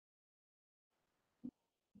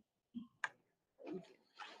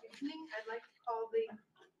evening. I'd like to call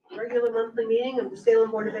the regular monthly meeting of the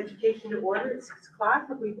Salem Board of Education to order at 6 o'clock.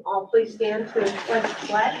 If we all please stand to pledge the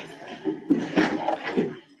flag.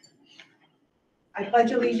 I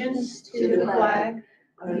pledge allegiance to the flag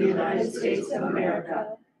of the United States of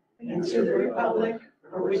America and to the republic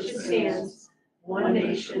for which it stands, one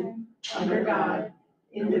nation, under God,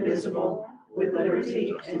 indivisible, with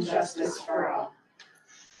liberty and justice for all.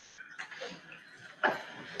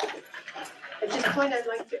 At this point, I'd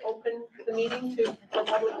like to open the meeting for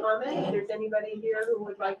public comment. If there's anybody here who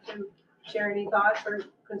would like to share any thoughts or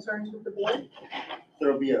concerns with the board.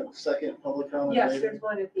 There'll be a second public comment? Yes, later? there's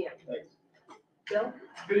one at the end. Thanks. Bill?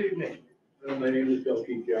 Good evening. My name is Bill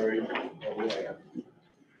Keith-Jerry.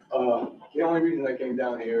 The only reason I came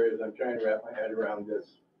down here is I'm trying to wrap my head around this,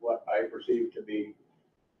 what I perceive to be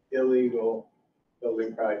illegal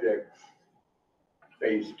building project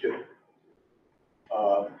phase 2.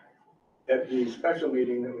 At the special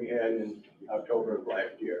meeting that we had in October of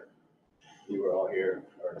last year, you were all here,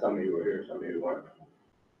 or some of you were here, some of you weren't.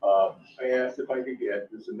 I asked if I could get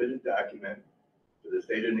the submitted document to the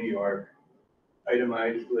state of New York,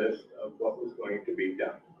 itemized list of what was going to be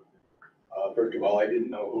done. First of all, I didn't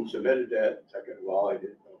know who submitted that. Second of all, I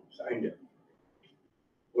didn't know who signed it.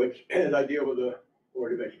 Which, as I deal with the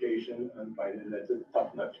Board of Education, I'm finding that's a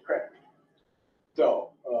tough nut to crack.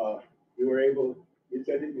 So, you were able, you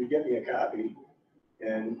said that you'd give me a copy,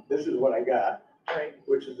 and this is what I got, Right.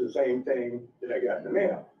 which is the same thing that I got in the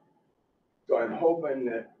mail. So I'm hoping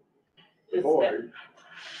that the board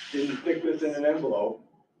didn't stick this in an envelope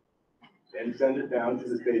and send it down to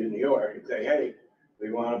the state of New York and say, hey,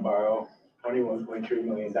 we want to borrow $21.3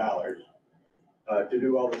 million to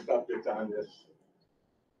do all the stuff that's on this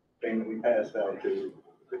thing that we passed out to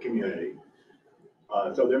the community.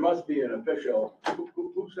 So there must be an official,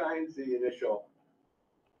 who signs the initial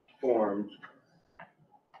forms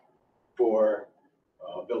for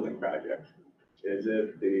building projects? Is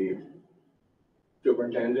it the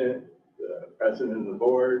superintendent, the president of the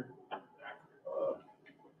board?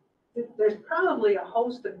 There's probably a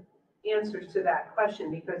host of answers to that question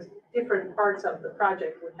because different parts of the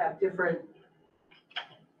project would have different.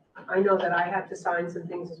 I know that I have to sign some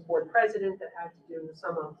things as board president that have to do with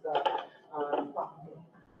some of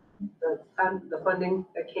the funding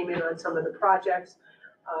that came in on some of the projects.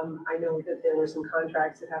 I know that there were some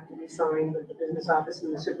contracts that have to be signed with the business office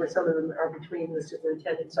and the super, some of them are between the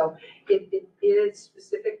superintendent. So it is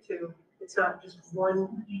specific to, it's not just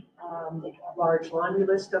one large laundry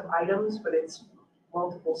list of items, but it's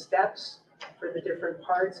multiple steps for the different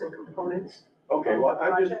parts and components. Okay, well,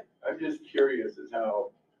 I'm just curious as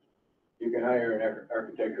how you can hire an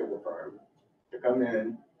architectural firm to come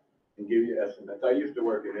in and give you estimates. I used to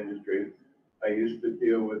work in industry. I used to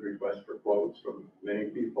deal with requests for quotes from many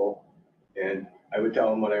people, and I would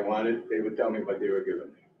tell them what I wanted. They would tell me what they were giving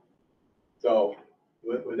me. So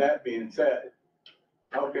with that being said,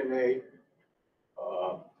 how can they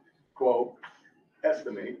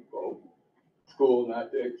estimate school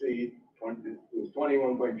not to exceed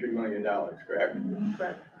 $21.3 million, correct?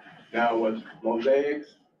 Correct. Now, was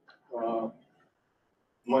Mosaic's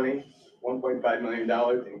money, $1.5 million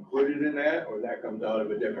included in that, or that comes out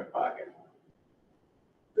of a different pocket?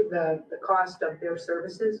 The cost of their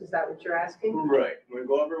services, is that what you're asking? Right. When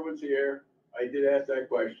Glover was here, I did ask that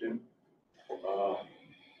question.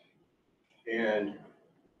 And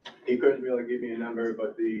he couldn't really give me a number,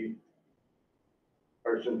 but the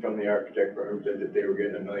person from the architect firm said that they were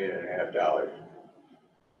getting $1.5 million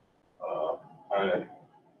on a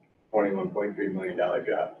 $21.3 million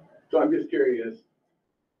job. So I'm just curious,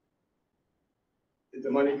 is the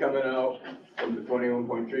money coming out from the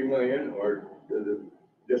 $21.3 million, or does the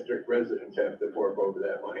district residents have to fork over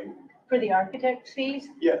that money? For the architect's fees?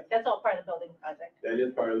 Yes. That's all part of the building project. That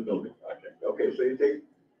is part of the building project. Okay, so you take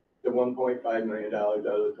the $1.5 million out of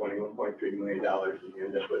the $21.3 million, and you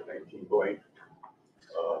end up with 19.8.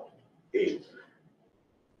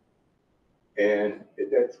 And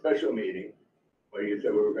at that special meeting, where you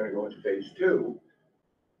said we were gonna go into phase 2,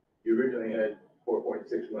 you originally had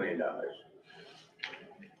 $4.6 million.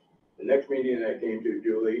 The next meeting I came to,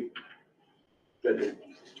 Julie said that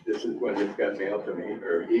this is when this got mailed to me,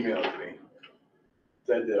 or emailed to me,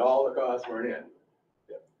 said that all the costs weren't in.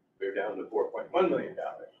 They're down to $4.1 million.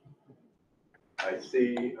 I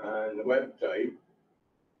see on the website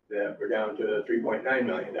that we're down to $3.9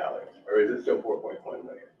 million, or is it still $4.1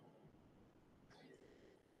 million?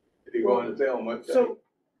 If you go on the Salem website.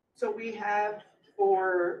 So we have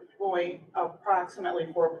approximately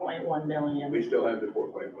 4.1 million, We still have the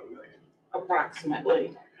 4.1 million.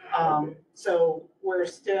 approximately. So we're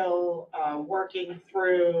still, working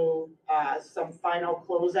through, some final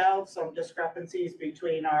closeouts, some discrepancies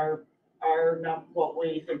between what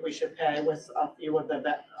we think we should pay with a few of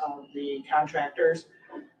the contractors.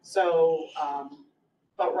 So,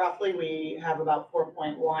 but roughly we have about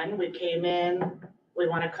 4.1. We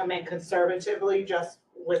want to come in conservatively just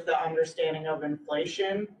with the understanding of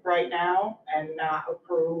inflation right now and not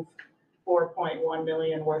approve 4.1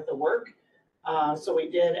 million worth of work. So we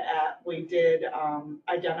did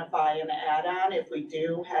identify an add-on if we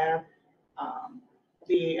do have,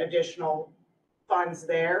 the additional funds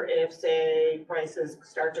there. If, say, prices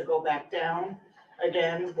start to go back down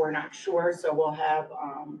again, we're not sure, so we'll have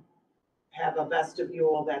a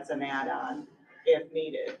vestibule that's an add-on if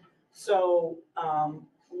needed. So,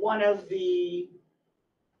 one of the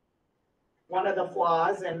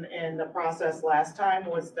flaws in the process last time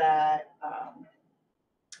was that,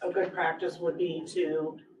 a good practice would be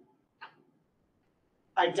to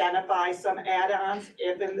identify some add-ons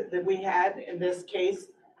if we had, in this case,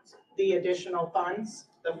 the additional funds,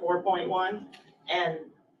 the 4.1. And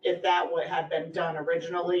if that would have been done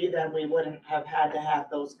originally, then we wouldn't have had to have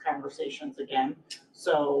those conversations again.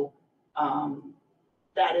 So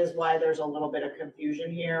that is why there's a little bit of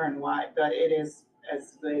confusion here and why, but it is,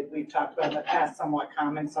 as we've talked about in the past, somewhat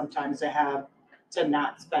common sometimes to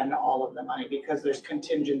not spend all of the money because there's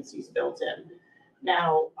contingencies built in.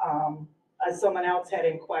 Now, as someone else had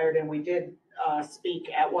inquired, and we did speak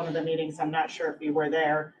at one of the meetings, I'm not sure if you were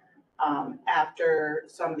there, after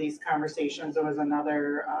some of these conversations, there was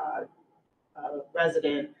another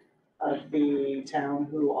resident of the town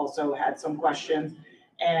who also had some questions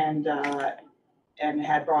and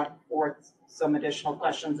had brought forth some additional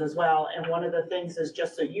questions as well. And one of the things is,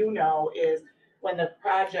 just so you know, is when that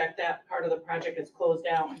part of the project is closed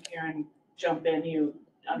out, and Karen, jump in, you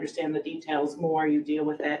understand the details more, you deal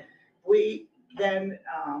with it.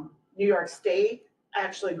 New York State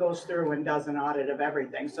actually goes through and does an audit of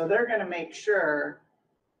everything. So they're gonna make sure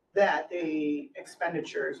that the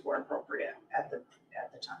expenditures were appropriate at the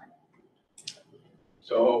time.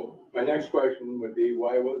 So my next question would be,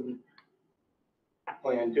 why wasn't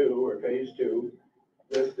Plan 2 or Phase 2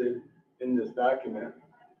 listed in this document?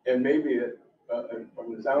 And maybe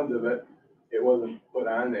from the sounds of it, it wasn't put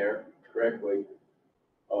on there correctly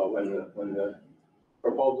when the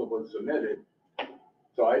proposal was submitted.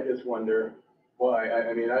 So I just wonder why.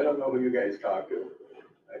 I mean, I don't know who you guys talked to.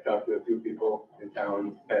 I talked to a few people in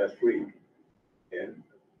town past week, and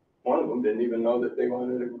one of them didn't even know that they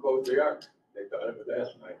wanted to close the yard. They thought it was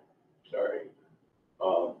asinine. Sorry.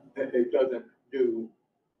 It doesn't do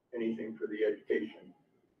anything for the education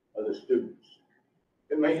of the students.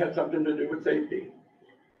 It may have something to do with safety.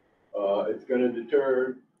 It's going to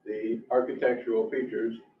deter the architectural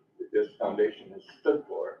features that this foundation has stood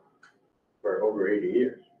for over 80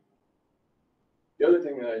 years. The other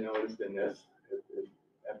thing that I noticed in this,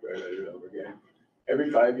 after I read it over again, every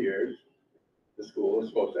 5 years, the school is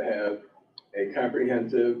supposed to have a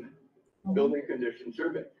comprehensive building condition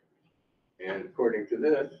survey. And according to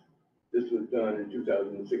this was done in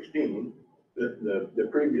 2016. The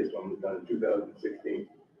previous one was done in 2016.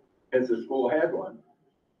 Hence, the school had one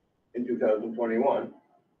in 2021.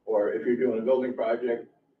 Or if you're doing a building project,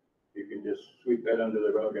 you can just sweep that under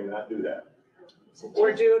the rug and not do that.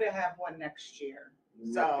 We're due to have one next year.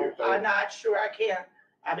 Next So year, I'm not sure, I can't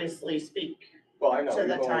obviously speak Well, I know, to you've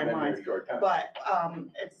the only been here timelines, a short time. but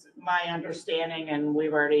it's my understanding, and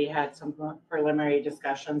we've already had some preliminary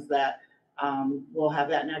discussions that we'll have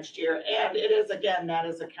that next year. And it is, again, that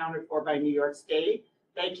is accounted for by New York State.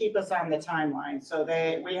 They keep us on the timeline, so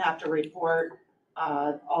we have to report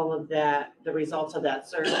all of that, the results of that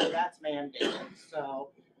survey. That's mandated. So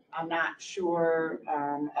I'm not sure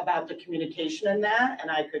about the communication in that,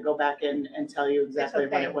 and I could go back and tell you exactly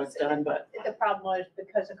when it was done, but The problem was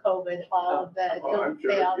because of COVID, all of the, Oh, I'm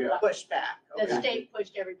sure, they all, yeah. push back. the Okay. state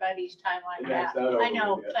pushed everybody's timeline And back. that's not over I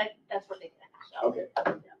know, yet. but that's what they did, so. Okay,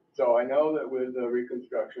 so I know that with the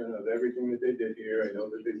reconstruction of everything that they did here, I know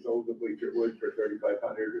that they sold the bleacher wood for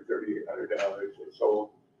 $3,500 or $3,800. They sold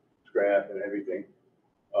scrap and everything.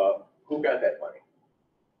 Who got that money?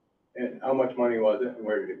 And how much money was it and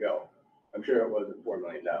where did it go? I'm sure it wasn't $4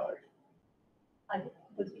 million.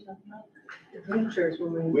 What's he talking about? The bleachers,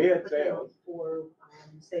 when We had put them sales. for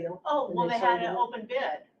sale. Oh, And well, they they had sold an it. open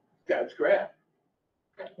bid. Got scrap.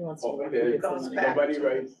 Open bid. Goes back Somebody to-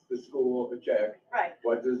 writes the school a check. Right.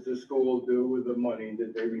 What does the school do with the money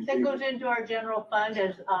that they receive? That goes into our general fund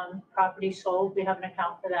as property sold. We have an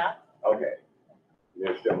account for that. Okay,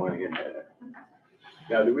 there's still money in there.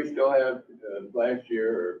 Now, do we still have, last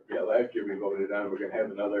year we voted on, we're gonna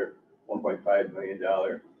have another $1.5 million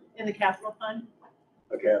In the capital fund?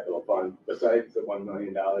 a capital fund besides the $1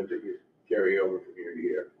 million that you carry over from year to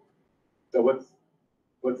year. So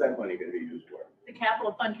what's that money gonna be used for? The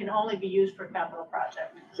capital fund can only be used for capital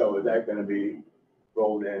projects. So is that gonna be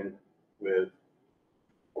rolled in with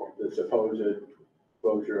the supposed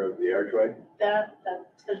closure of the archway? That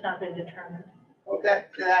has not been determined.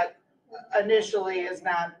 That initially is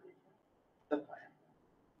not the plan.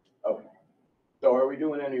 So are we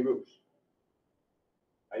doing any roofs?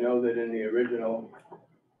 I know that in the original,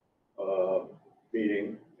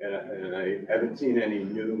 meeting, and I haven't seen any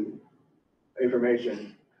new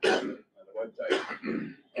information on the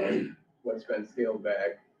website, what's been scaled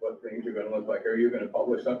back, what things are gonna look like. Are you gonna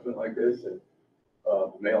publish something like this and,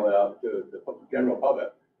 mail it out to the general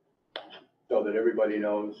public so that everybody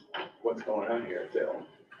knows what's going on here at Salem?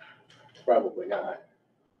 Probably not.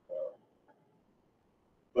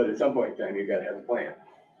 But at some point in time, you gotta have a plan.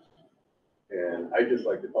 And I just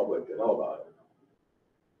like the public to know about it.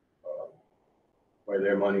 Where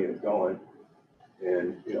their money is going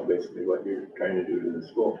and, you know, basically what you're trying to do to the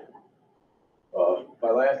school.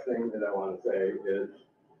 My last thing that I want to say is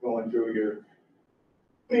going through your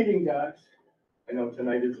meeting docs. I know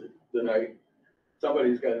tonight is the night.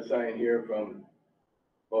 Somebody's got a sign here from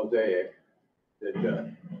Mosaic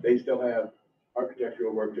that they still have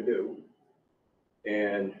architectural work to do.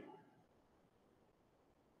 And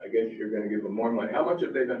I guess you're gonna give them more money. How much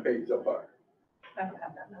have they been paid so far? I don't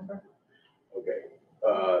have that number. Okay,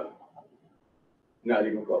 not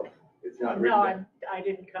even close. It's not written No, down. I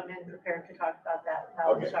didn't come in prepared to talk about that.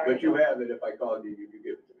 No, I'm Okay, sorry. but you have it. If I called you, you could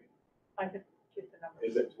give it to me. I could get the number.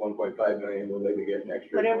 If it's 1.5 million, will they be getting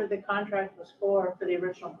extra? Whatever the contract was for the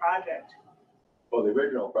original project. Well, the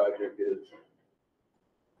original project is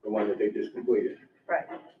the one that they just completed. Right.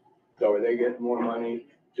 So are they getting more money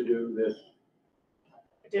to do this?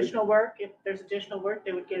 Additional work, if there's additional work,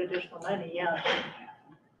 they would get additional money, yeah.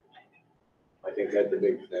 I think that's a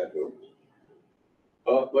big snafu.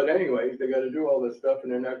 But anyways, they gotta do all this stuff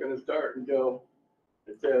and they're not gonna start until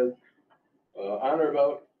it says, on or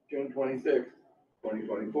about June 26th,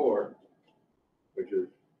 2024, which is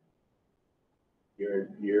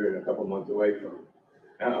year and a couple months away from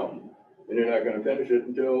now. And they're not gonna finish it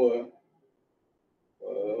until,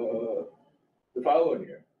 the following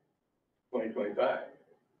year, 2025.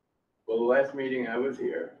 Well, the last meeting I was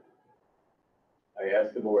here, I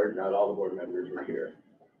asked the board, not all the board members were here,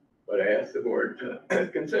 but I asked the board to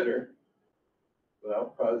consider,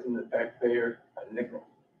 without causing the taxpayer a nickel.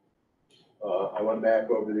 I went back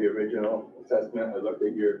over the original assessment, I looked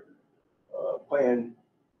at your, plan,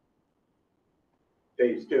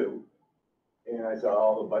 phase 2, and I saw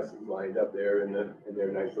all the buses lined up there in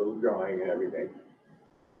their nice little drawing and everything.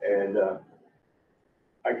 And,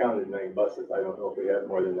 I counted 9 buses. I don't know if we have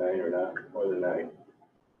more than 9 or not, more than 9.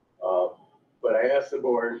 But I asked the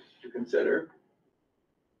board to consider,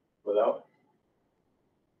 without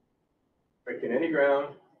breaking any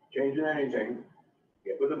ground, changing anything,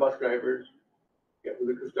 get with the bus drivers, get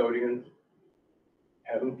with the custodians,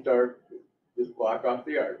 have them start, just block off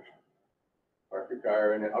the arch, park your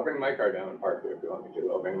car, and I'll bring my car down and park there if you want me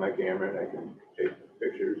to. I'll bring my camera and I can take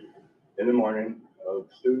pictures in the morning of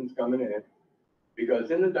students coming in.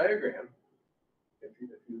 Because in the diagram, if you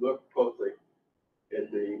look closely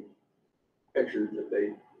at the pictures that they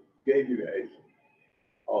gave you guys,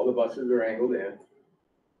 all the buses are angled in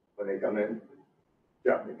when they come in,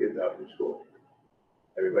 dropping the kids out from school.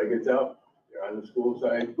 Everybody gets out, they're on the school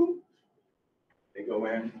side, boop, they go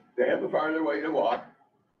in, they have a farther way to walk.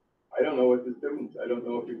 I don't know what the students, I don't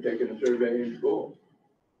know if you've taken a survey in school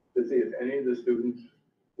to see if any of the students,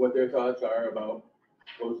 what their thoughts are about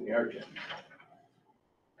closing the arch in.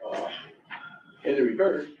 In the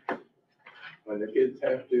reverse, when the kids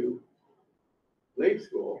have to leave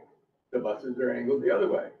school, the buses are angled the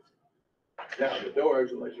other way. Now, the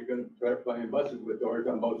doors, unless you're gonna start flying buses with doors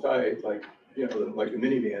on both sides, like, you know, like the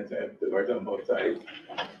minivans have the doors on both sides,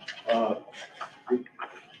 the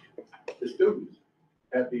students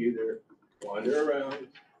have to either wander around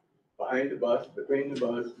behind the bus, between the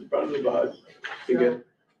bus, in front of the bus, to get.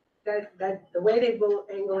 The way they will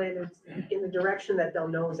angle in is in the direction that they'll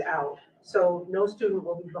nose out. So no student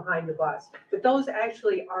will be behind the bus. But those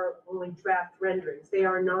actually are only draft renderings. They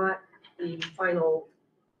are not the final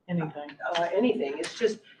Anything. anything. It's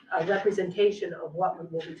just a representation of what we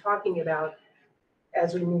will be talking about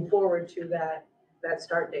as we move forward to that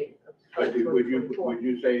start date. But would you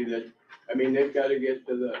 2024. say that, I mean, they've got to get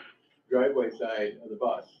to the driveway side of the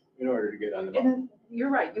bus in order to get on the bus. And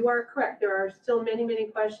you're right, you are correct. There are still many, many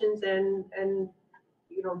questions and,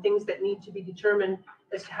 you know, things that need to be determined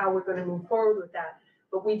as to how we're going to move forward with that.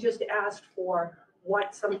 But we just asked for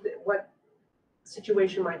what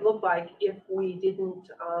situation might look like if we didn't,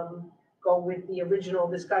 go with the original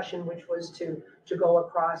discussion, which was to go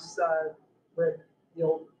across, where the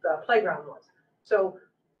old playground was. So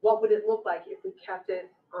what would it look like if we kept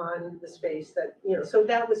it on the space that, so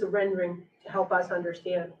that was a rendering to help us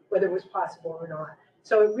understand whether it was possible or not.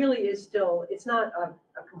 So it really is still, it's not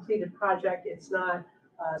a completed project, it's not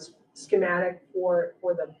schematic for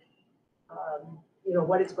the,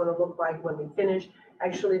 what it's gonna look like when we finish.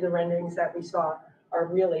 Actually, the renderings that we saw are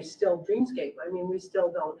really still dreamscape. I mean, we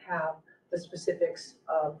still don't have the specifics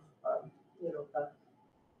of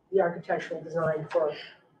the architectural design for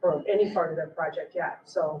any part of the project yet.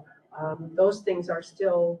 So those things are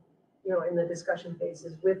still, in the discussion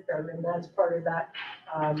phases with them, and that's part of that.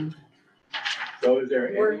 So is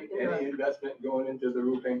there Work, any investment going into the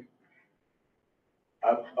roofing?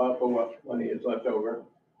 Up of what money is left over?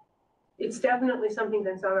 It's definitely something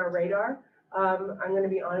that's on our radar. I'm gonna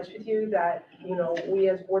be honest with you that, we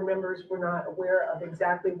as board members were not aware of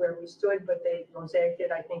exactly where we stood, but Mosaic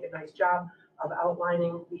did, I think, a nice job of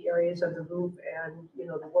outlining the areas of the roof and,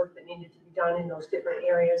 the work that needed to be done in those different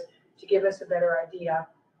areas to give us a better idea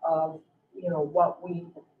of, what we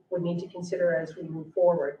would need to consider as we move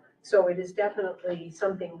forward. So it is definitely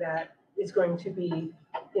something that is going to be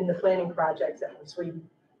in the planning projects as we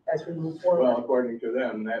move forward. Well, according to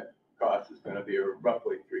them, that cost is gonna be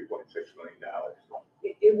roughly $3.6 million.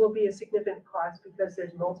 It will be a significant cost because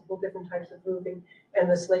there's multiple different types of roofing, and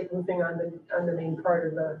the slate roofing on the main part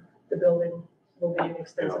of the building will be an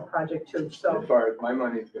extensive project too, so. As far as my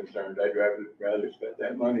money is concerned, I'd rather spend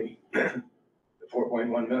that money, the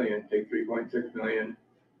 4.1 million, take 3.6 million,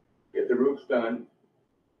 get the roofs done.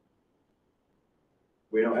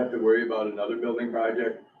 We don't have to worry about another building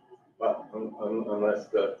project, well, unless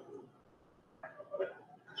the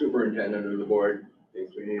superintendent or the board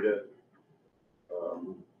thinks we need a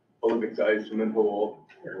Olympic-sized swimming pool,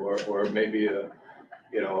 or maybe a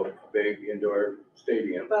big indoor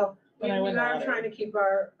stadium. Well, we When I win the are lottery. trying to keep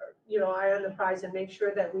our, eye on the prize and make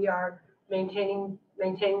sure that we are maintaining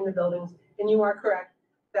the buildings. And you are correct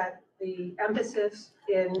that the emphasis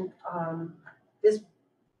in this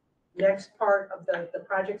next part of the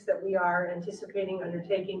projects that we are anticipating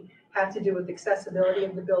undertaking have to do with accessibility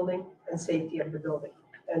of the building and safety of the building.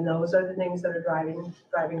 And those are the things that are driving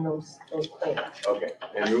those plans. Okay,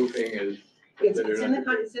 and roofing is It's considered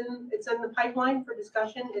in it's in the pipeline for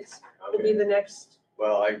discussion. It's will be okay. the next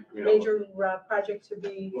Well, major project to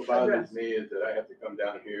be what bothers addressed. me is that I have to come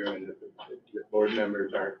down here and the board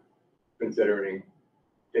members aren't considering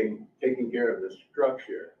taking care of the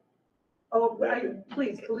structure. Oh,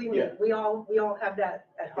 please, believe me, Yeah. we all have that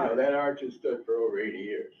at heart. That arch has stood for over 80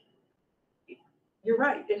 years. You're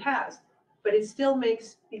right, it has, but it still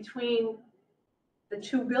makes between the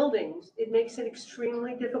two buildings, it makes it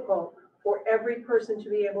extremely difficult for every person to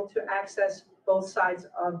be able to access both sides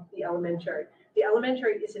of the elementary. The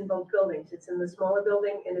elementary is in both buildings. It's in the smaller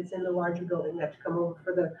building and it's in the larger building. They have to come over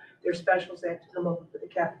for their specials. They have to come over for the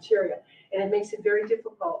cafeteria. And it makes it very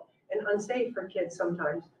difficult and unsafe for kids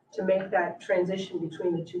sometimes to make that transition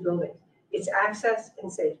between the two buildings. It's access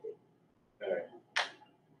and safety. All right.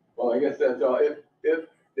 Well, I guess that's all. If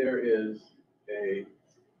there is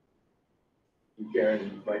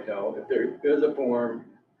Karen might know, if there is a form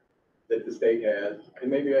that the state has, and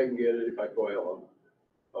maybe I can get it if I FOIL them,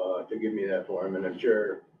 to give me that form, and I'm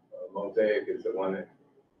sure Mosaic is the one that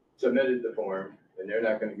submitted the form, and they're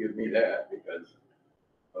not gonna give me that because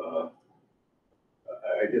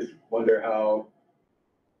I just wonder how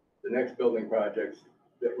the next building projects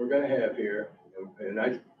that we're gonna have here, and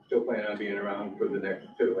I still plan on being around for the next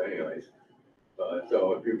two anyways.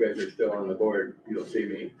 So if you guys are still on the board, you'll see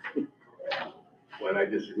me when I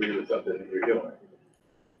disagree with something that you're doing.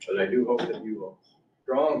 But I do hope that you will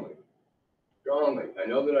strongly, I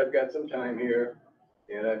know that I've got some time here,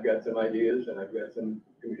 and I've got some ideas, and I've got some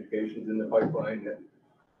communications in the pipeline that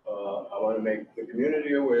I want to make the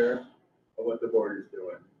community aware of what the board is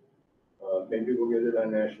doing. Maybe we'll get it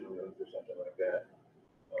on national news or something like that.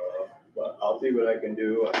 But I'll see what I can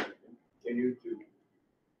do. I'm going to continue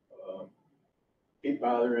to keep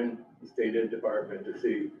bothering the state ed department to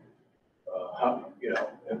see how,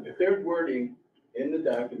 if there's wording in the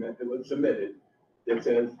document that was submitted that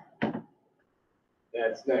says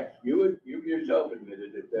that's next. You yourself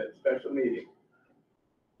admitted at that special meeting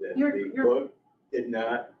that the quote did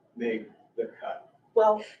not make the cut.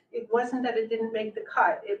 Well, it wasn't that it didn't make the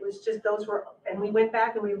cut. It was just those were, and we went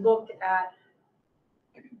back and we looked at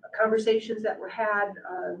conversations that were had,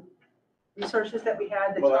 resources that we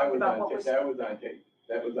had that Well, talked about what was. that was on tape.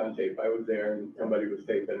 that was on tape. I was there and somebody was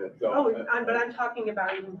taping it, so. Oh, but I'm talking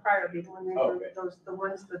about even prior, before when they were, Okay. the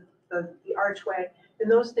ones, the archway,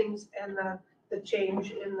 and those things, and the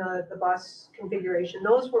change in the bus configuration,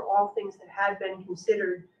 those were all things that had been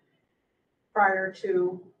considered prior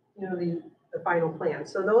to, you know, the final plan.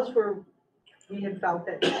 So those were, we had felt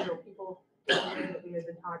that, you know, people that we had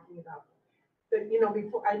been talking about. But, you know,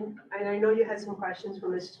 before, and I know you had some questions for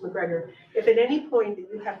Mrs. McGregor. If at any point that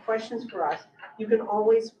you have questions for us, you can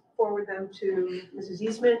always forward them to Mrs.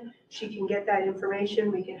 Eastman. She can get that information.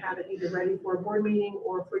 We can have it either ready for a board meeting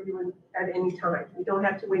or for you at any time. You don't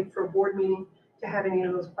have to wait for a board meeting to have any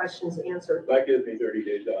of those questions answered. That gives me 30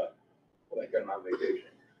 days off, like I'm on vacation.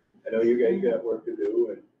 I know you guys got work to do,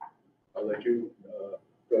 and I'll let you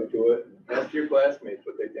go to it. Ask your classmates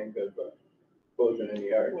what they think of closing in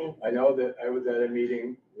the arch. I know that I was at a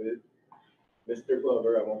meeting with Mr.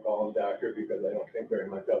 Glover, I won't call him doctor because I don't think very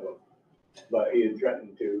much of him, but he had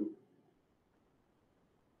threatened to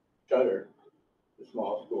shutter the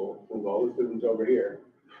small school, move all the students over here,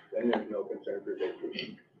 then there's no concern for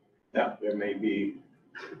safety. Now, there may be,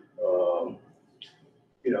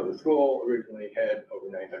 you know, the school originally had over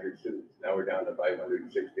 900 students, now we're down to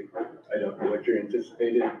 560. I don't know what your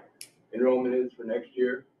anticipated enrollment is for next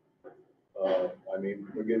year. I mean,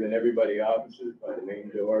 we're giving everybody offices by the main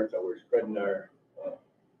door, so we're spreading our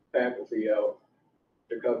faculty out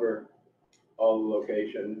to cover all the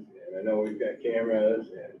locations. And I know we've got cameras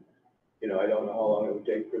and, you know, I don't know how long it would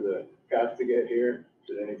take for the cops to get here,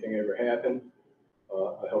 should anything ever happen.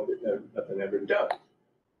 I hope nothing ever does.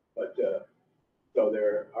 But, so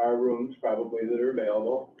there are rooms probably that are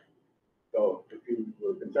available. So if you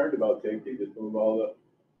were concerned about safety, just move all the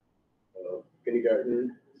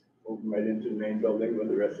kindergartners, move them right into the main building with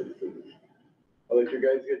the rest of the students. I'll let you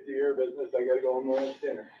guys get to your business. I gotta go home and have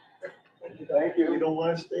dinner. Thank You you. don't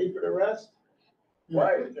wanna stay for the rest?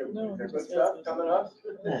 Why? Is there good stuff coming up?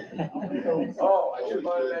 Oh, I just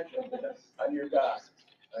wanted to mention, on your doc,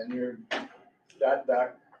 on your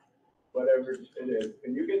doc, whatever it is,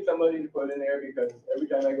 can you get somebody to put in there, because every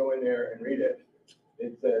time I go in there and read it,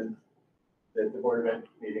 it says that the Board of Ed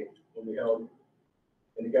meeting will be held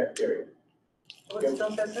in the cafeteria. What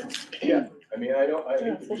still says that? Yeah, I mean, I don't, I.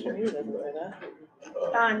 Yeah, social media doesn't say that.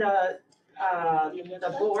 On the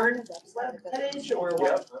board page or Yep,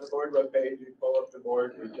 what? on the board webpage, you pull up the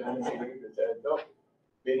board, we send a meeting that says, no,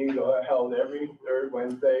 meetings are held every third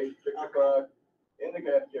Wednesday, 6:00 in the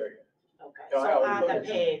cafeteria. Okay, No, so I was on the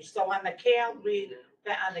looking. page, so on the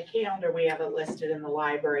on the calendar, we have it listed in the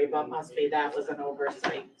library, but must be that was an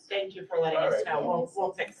oversight. Thank you for letting us All right. know.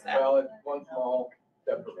 We'll fix that. Well, it's one small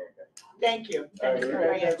step for me. Thank you. All right, Thanks you for guys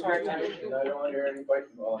bringing it have to a our good attention. evening, and I don't want to hear any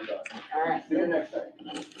fighting while I'm done. All right. See you next time.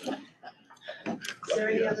 Is there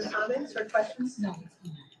any other comments or questions? No.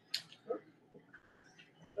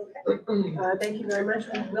 Okay, thank you very much.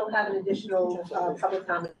 We will have an additional public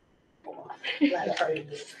comment.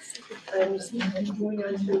 Moving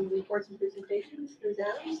on to reports and presentations, Ms.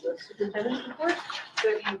 Adams, the superintendent's report.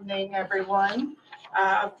 Good evening, everyone.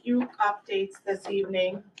 A few updates this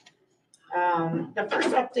evening. The first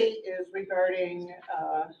update is regarding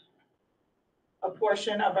a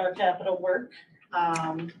portion of our capital work.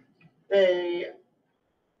 The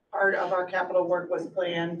part of our capital work was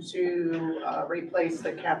planned to replace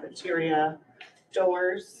the cafeteria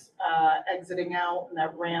doors exiting out and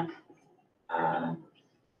that ramp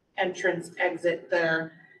entrance exit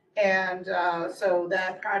there. And so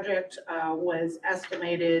that project was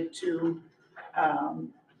estimated to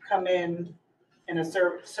come in a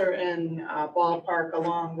certain ballpark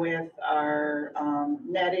along with our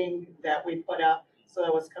netting that we put up. So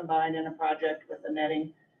it was combined in a project with the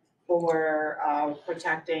netting for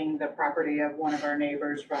protecting the property of one of our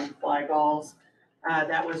neighbors from fly galls.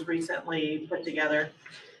 That was recently put together.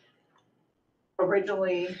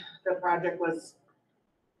 Originally, the project was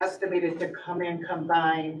estimated to come in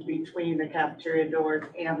combined between the cafeteria doors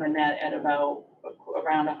and the net at about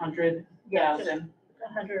around 100,000.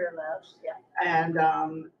 100 or less, yeah. And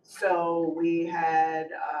so we had,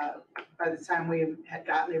 by the time we had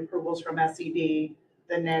gotten the approvals from SED,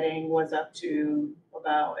 the netting was up to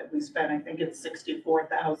about, we spent, I think it's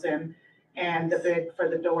 64,000. And the bid for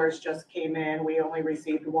the doors just came in. We only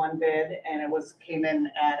received one bid and it came in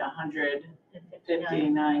at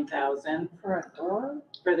 159,000 For a door?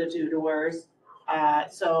 for the two doors. They're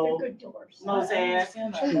So good doors. Mosaic,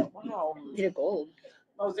 Wow. Need gold.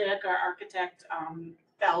 Mosaic, our architect,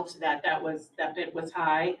 felt that that bid was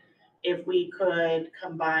high. If we could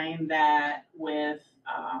combine that with,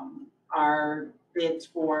 our bids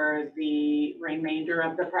for the remainder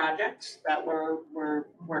of the projects that we're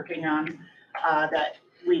working on, that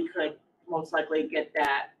we most likely get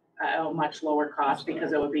that at a much lower cost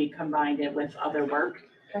because it would be combined in with other work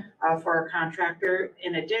for a contractor.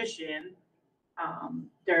 In addition,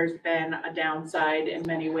 there's been a downside in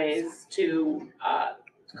many ways to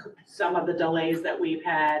some of the delays that we've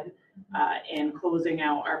had in closing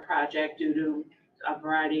out our project due to a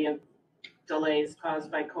variety of delays caused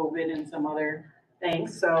by COVID and some other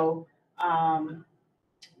things. So,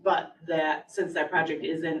 but that, since that project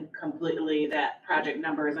that project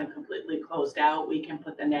number isn't completely closed out, we can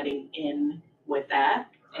put the netting in with that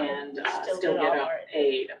and still get all a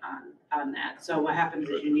aid on that. So what happens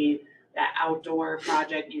is you need, that outdoor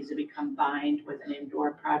project needs to be combined with an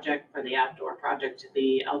indoor project for the outdoor project to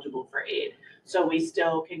be eligible for aid. So we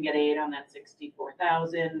still can get aid on that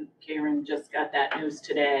 64,000. Karen just got that news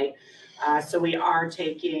today. So we are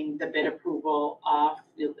taking the bid approval off.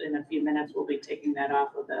 In a few minutes, we'll be taking that off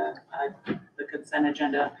of the consent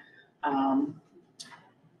agenda.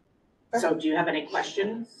 So do you have any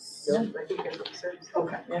questions? I think that's what it says.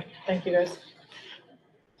 Okay. Yeah, thank you guys.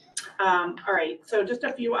 All right, so just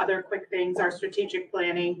a few other quick things, our strategic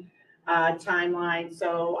planning timeline.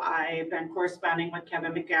 So I've been corresponding with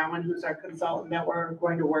Kevin McGowan, who's our consultant that we're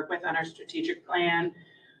going to work with on our strategic plan.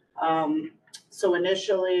 So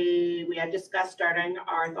initially, we had discussed starting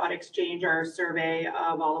our thought exchange, our survey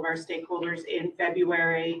of all of our stakeholders in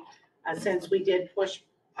February. Since we did push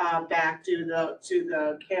back to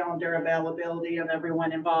the calendar availability of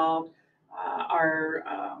everyone involved,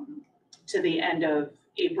 to the end of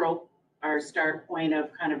April, our start point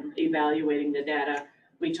of kind of evaluating the data.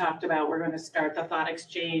 We talked about we're going to start the thought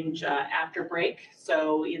exchange after break.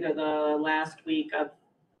 So either the last week of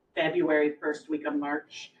February, first week of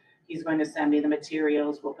March. He's going to send me the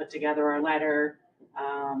materials. We'll put together our letter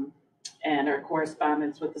and our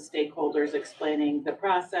correspondence with the stakeholders explaining the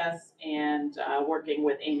process and working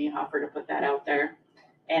with Amy Hoffer to put that out there.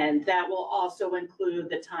 And that will also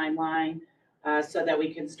include the timeline so that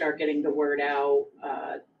we can start getting the word out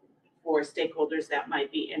for stakeholders that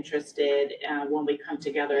might be interested when we come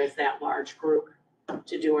together as that large group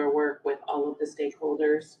to do our work with all of the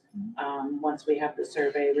stakeholders once we have the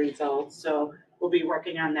survey results. So we'll be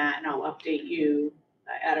working on that and I'll update you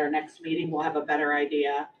at our next meeting. We'll have a better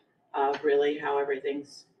idea of really how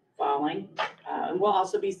everything's falling. And we'll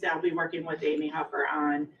also I'll be working with Amy Hoffer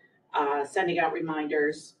on sending out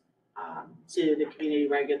reminders to the community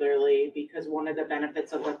regularly, because one of the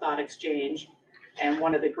benefits of the thought exchange and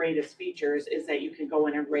one of the greatest features is that you can go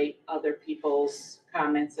in and rate other people's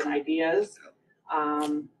comments and ideas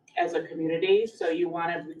as a community. So you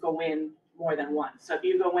want to go in more than once. So if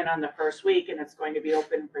you go in on the first week and it's going to be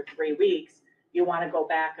open for 3 weeks, you want to go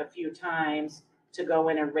back a few times to go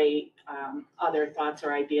in and rate other thoughts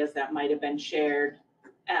or ideas that might have been shared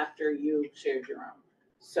after you shared your own.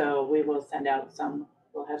 So we will send out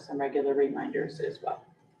we'll have some regular reminders as well.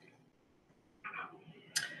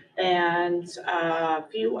 And a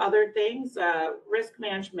few other things, risk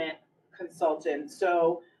management consultant.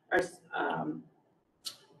 So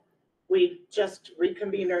we just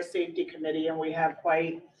reconvened our safety committee and we have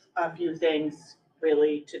quite a few things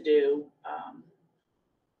really to do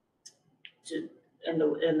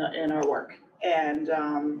in our work. And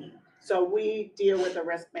so we deal with a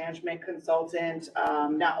risk management consultant,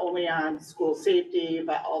 not only on school safety,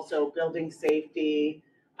 but also building safety,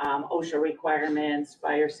 OSHA requirements,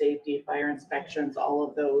 fire safety, fire inspections, all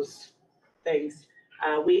of those things.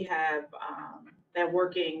 We have been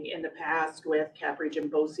working in the past with Cap Region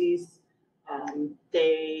BOCES.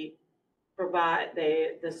 They provide,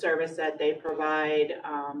 the service that they provide,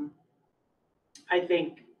 I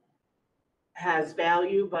think has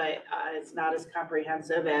value, but it's not as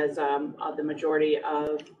comprehensive as the majority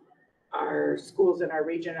of our schools in our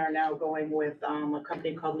region are now going with a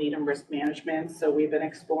company called Needham Risk Management. So we've been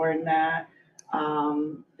exploring that.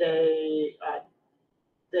 They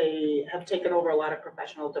have taken over a lot of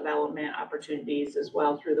professional development opportunities as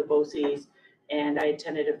well through the BOCES. And I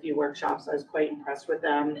attended a few workshops. I was quite impressed with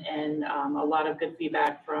them, and a lot of good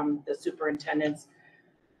feedback from the superintendents.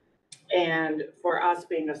 And for us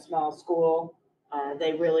being a small school,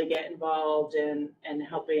 they really get involved in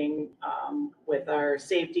helping with our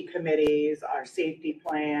safety committees, our safety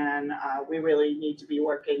plan. We really need to be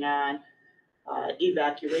working on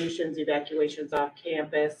evacuations off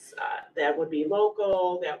campus that would be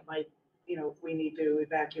local, that might, if we need to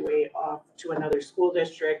evacuate off to another school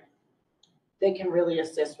district, they can really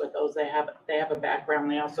assist with those. They have a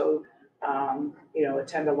background. They also,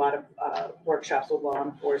 attend a lot of workshops with law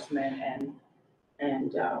enforcement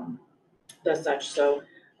and the such. So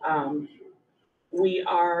we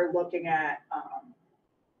are looking at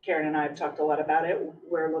Karen and I have talked a lot about it.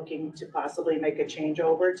 We're looking to possibly make a change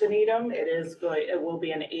over to Needham. It will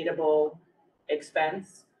be an aidable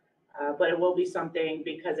expense, but it will be something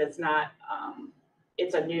because it's not,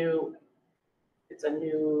 it's a new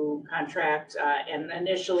contract, and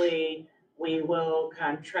initially we will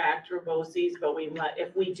contract Ribosi's, but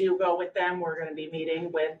if we do go with them, we're gonna be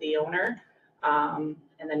meeting with the owner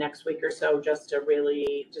in the next week or so, just to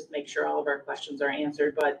really just make sure all of our questions are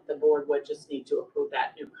answered, but the board would just need to approve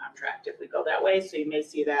that new contract if we go that way, so you may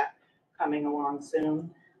see that coming along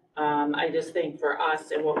soon. I just think for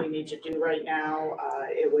us and what we need to do right now,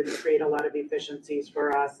 it would create a lot of efficiencies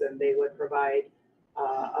for us, and they would provide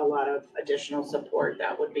a lot of additional support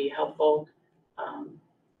that would be helpful,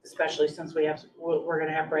 especially since we're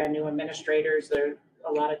gonna have brand new administrators. There,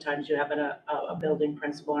 a lot of times you have a building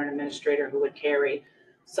principal or an administrator who would carry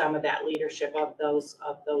some of that leadership of those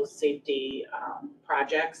safety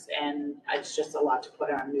projects, and it's just a lot to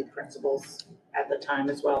put on new principals at the time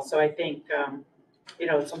as well. So I think,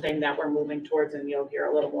 it's something that we're moving towards, and you'll hear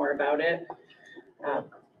a little more about it.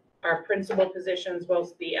 Our principal positions,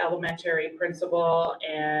 both the elementary principal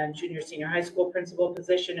and junior, senior high school principal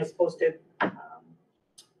position is posted.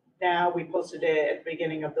 Now, we posted it at the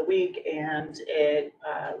beginning of the week, and it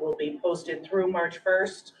will be posted through March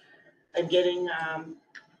 1st. I'm getting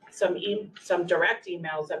some direct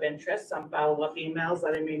emails of interest, some follow-up emails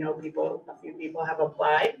letting me know a few people have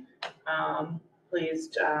applied.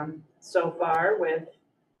 Pleased so far with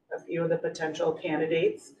a few of the potential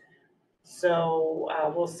candidates. So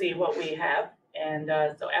we'll see what we have. And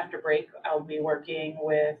so after break, I'll be working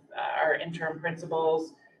with our interim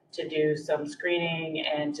principals to do some screening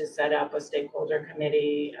and to set up a stakeholder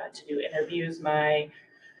committee to do interviews. My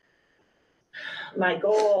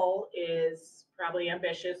goal is probably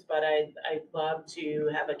ambitious, but I'd love to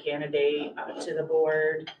have a candidate to the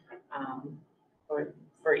board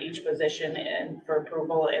for each position and for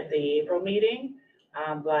approval at the April meeting,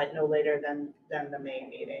 but no later than the May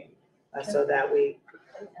meeting. So that we,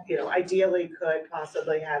 ideally could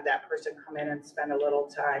possibly have that person come in and spend a little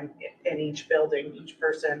time in each building, each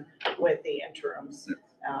person with the interims.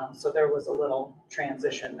 So there was a little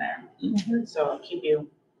transition there. So I'll keep you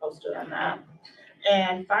posted on that.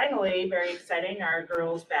 And finally, very exciting, our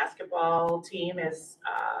girls basketball team is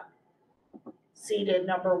seeded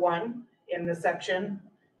number 1 in the section.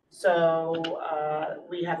 So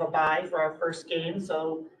we have a bye for our first game.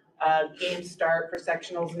 So games start for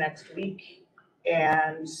sectionals next week,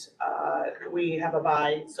 and we have a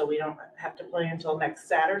bye, so we don't have to play until next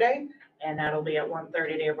Saturday, and that'll be at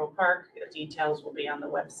 1:30 at Averill Park. The details will be on the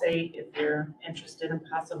website if you're interested in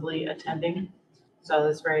possibly attending. So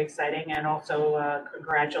that's very exciting, and also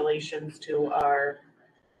congratulations to our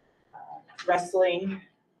wrestling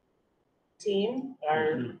team,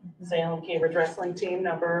 our Salem Cambridge wrestling team,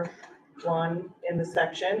 number 1 in the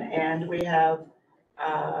section, and we have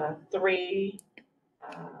 3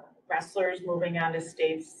 wrestlers moving on to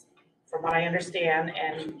states, from what I understand,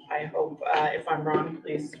 and I hope if I'm wrong,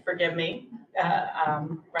 please forgive me,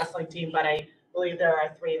 wrestling team, but I believe there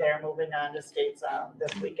are 3 that are moving on to states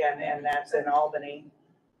this weekend, and that's in Albany.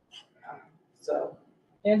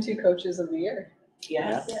 And 2 coaches of the year.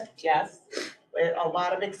 Yes, with a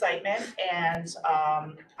lot of excitement, and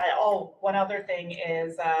one other thing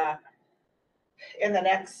is in the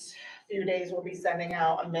next few days, we'll be sending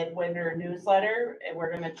out a midwinter newsletter, and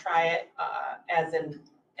we're gonna try it as an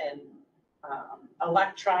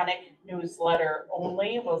electronic newsletter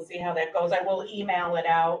only. We'll see how that goes. I will email it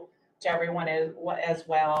out to everyone as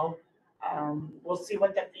well. We'll see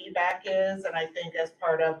what the feedback is, and I think as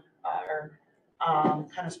part of our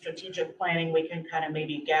kind of strategic planning, we can kind of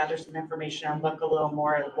maybe gather some information and look a little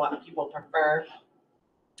more at what people prefer.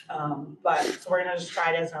 But so we're gonna just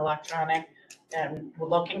try it as an electronic. And we're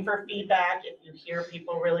looking for feedback. If you hear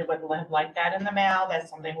people really would like that in the mail, that's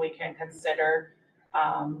something we can consider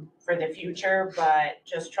for the future. But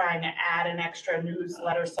just trying to add an extra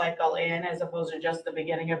newsletter cycle in as opposed to just the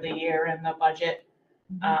beginning of the year and the budget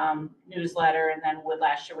newsletter. And then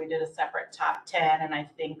last year we did a separate top 10, and I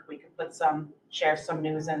think we could share some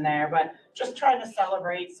news in there. But just trying to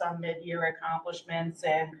celebrate some mid-year accomplishments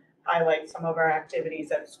and highlight some of our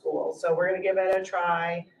activities at school. So we're gonna give it a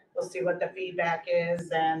try. We'll see what the feedback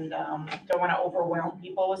is, and don't want to overwhelm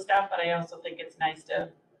people with stuff, but I also think it's nice to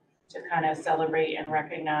kind of celebrate and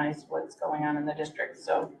recognize what's going on in the district.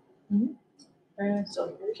 So,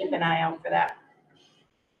 so keep an eye out for that.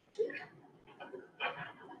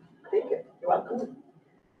 Thank you. You're welcome.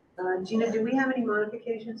 Gina, do we have any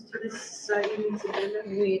modifications to this evening's agenda?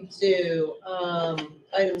 We do.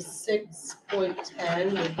 Item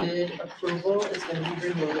 6.10, the bid approval is going to be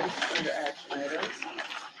removed under action items.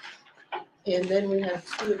 And then we have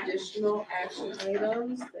 2 additional action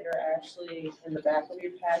items that are actually in the back of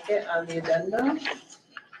your packet on the addenda.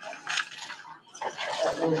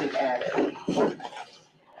 That will be added.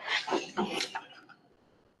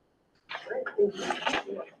 Right, thank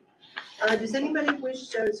you. Does anybody wish,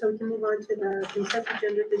 so we can move on to the consent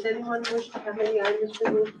agenda, does anyone wish to have any items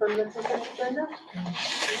removed from the consent agenda?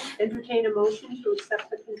 Entertain a motion to accept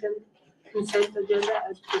the consent agenda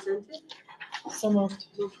as presented. So moved.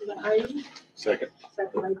 Motion by Heidi, Second.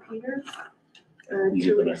 second by Peter.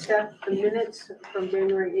 To accept the minutes from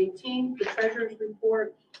January 18th, the treasurer's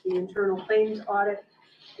report, the internal claims audit,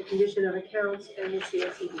 the condition of accounts, and the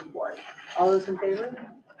CSE report. All those in favor?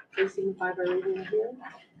 Please signify by raising your hand.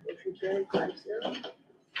 Motion carried 5-0.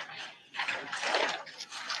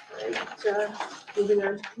 Moving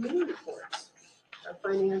on to committee reports.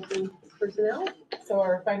 Finance and personnel. So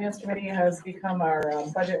our finance committee has become our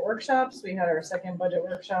budget workshops. We had our second budget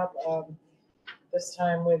workshop, this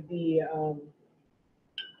time with the,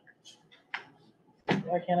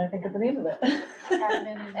 why can't I think of the name of it?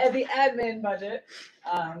 And the admin budget.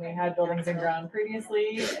 We had buildings and ground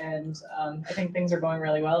previously, and I think things are going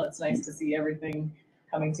really well. It's nice to see everything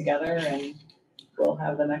coming together, and we'll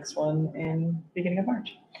have the next one in beginning of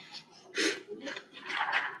March.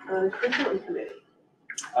 Curriculum committee.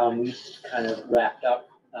 We kind of wrapped up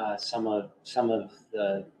some of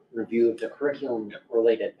the review of the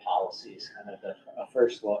curriculum-related policies, kind of a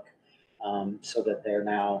first look, so that they're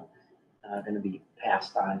now going to be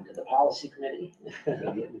passed on to the policy committee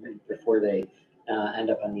before they end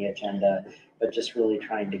up on the agenda, but just really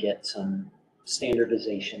trying to get some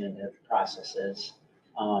standardization into the processes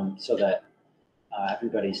so that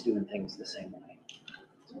everybody's doing things the same way.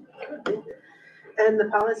 And the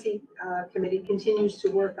policy committee continues to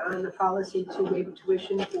work on the policy to waive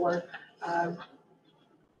tuition for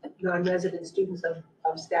non-resident students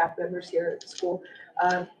of staff members here at the school.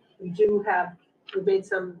 We made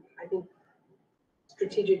some, I think,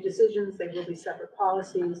 strategic decisions. They will be separate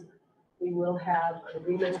policies. We will have an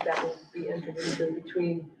agreement that will be entered into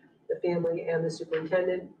between the family and the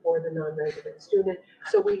superintendent for the non-resident student.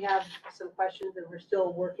 So we have some questions and we're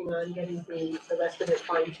still working on getting the rest of it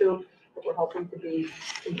fine-tuned, but we're hoping to be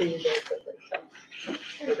completed very quickly.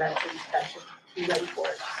 So that should be ready for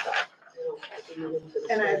it. So, you know, into the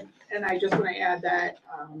spring. And I just want to add that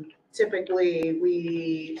typically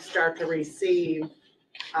we start to receive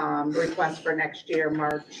requests for next year,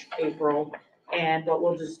 March, April. And what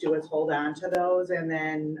we'll just do is hold on to those. And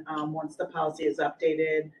then once the policy is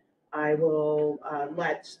updated, I will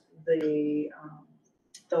let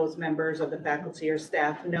those members of the faculty or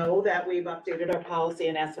staff know that we've updated our policy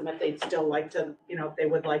and ask them if they'd still like to, you know, if they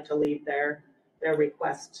would like to leave their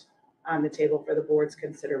request on the table for the board's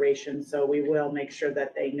consideration. So we will make sure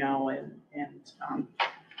that they know and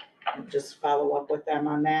just follow up with them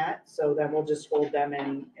on that. So then we'll just hold them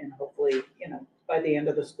and hopefully, you know, by the end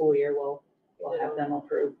of the school year, we'll have them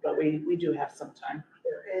approved, but we do have some time.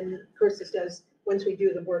 And of course, this does, once we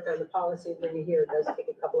do the work on the policy and bring it here, it does take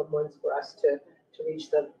a couple of months for us to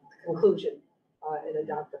reach the conclusion and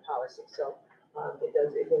adopt the policy. So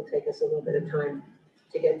it will take us a little bit of time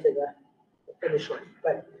to get to the finish line,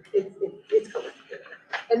 but it's coming.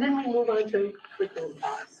 And then we move on to curriculum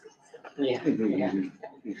policy. Yeah.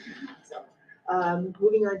 So,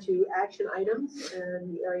 moving on to action items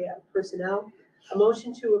in the area of personnel. A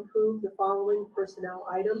motion to approve the following personnel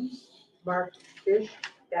items: Mark Fish,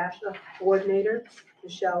 DASHA coordinator,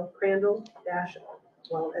 Michelle Crandall, DASHA,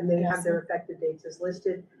 well, and they have their effective dates as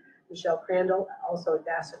listed. Michelle Crandall, also a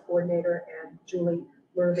DASHA coordinator, and Julie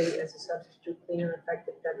Murphy as a substitute cleaner,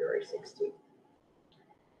 effective February 16th.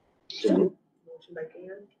 Motion by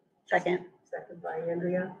Dan. Second. Second by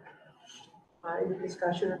Andrea. Any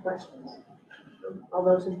discussion or questions? All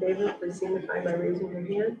those in favor, please signify by raising your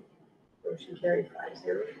hand. Motion carried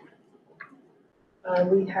 5-0.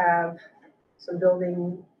 We have some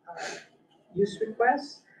building use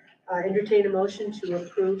requests. Entertain a motion to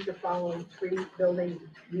approve the following 3 building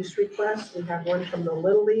use requests. We have one from the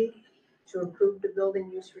Little League to approve the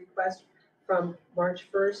building use request from March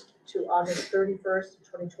 1st to August 31st,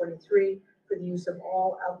 2023 for the use of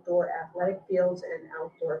all outdoor athletic fields and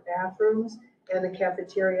outdoor bathrooms and the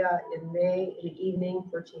cafeteria in May in the evening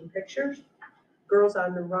for team pictures. Girls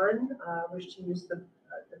on the Run wish to use the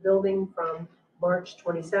building from March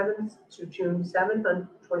 27th to June 7th on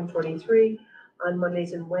 2023 on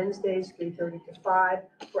Mondays and Wednesdays, 3:30 to 5,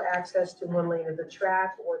 for access to one lane of the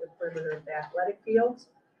track or the perimeter of the athletic fields.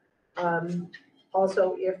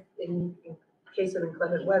 Also, if in case of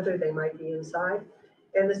inclement weather, they might be inside.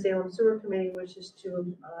 And the Salem Sewer Committee wishes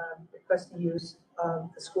to request the use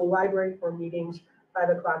of the school library for meetings 5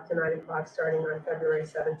 o'clock to 9 o'clock, starting on February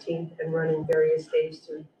 17th and running various days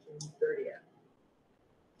through June 30th.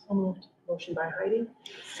 So moved. Motion by Heidi,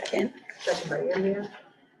 Second. second by Andrea.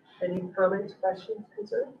 Any comments, questions,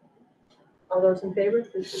 concerns? All those in favor,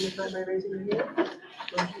 please signify by raising your hand.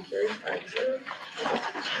 Motion carries 5-0.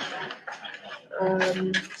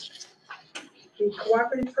 The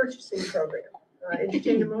cooperative purchasing program.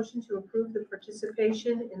 Entertain a motion to approve the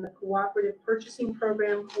participation in the cooperative purchasing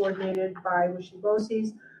program coordinated by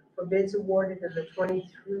Wishy-Bosse's for bids awarded in the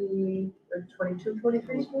 22-23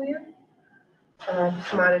 school year.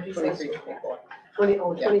 Commodity sales. 23-24.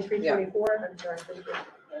 23-24, I'm sorry. 23.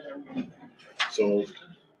 So moved.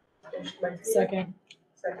 Motion by Tina, Second.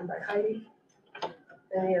 second by Heidi.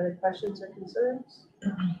 Any other questions or concerns?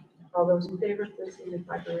 All those in favor, please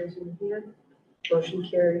signify by raising your hand. Motion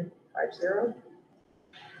carried 5-0.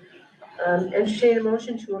 Entertain a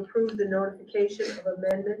motion to approve the notification of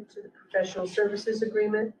amendment to the professional services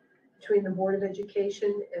agreement between the Board of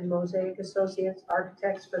Education and Mosaic Associates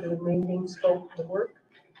Architects for the remaining scope of the work.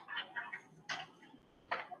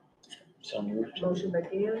 So moved. Motion by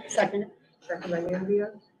Tina, Second. second by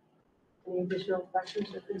Andrea. Any additional questions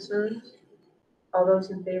or concerns? All those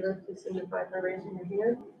in favor, please signify by raising your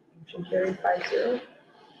hand. Motion carried 5-0.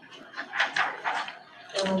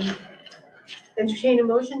 Entertain a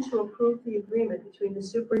motion to approve the agreement between the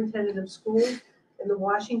superintendent of schools and the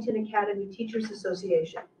Washington Academy Teachers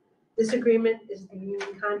Association. This agreement is the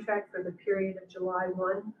union contract for the period of July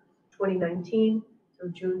 1, 2019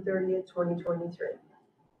 through June 30th, 2023.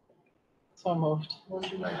 So moved.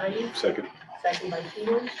 Motion by Heidi, Second, second by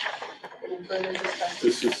Peter. Any further discussion?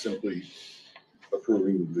 this is simply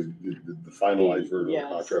approving the finalized version of the Yes.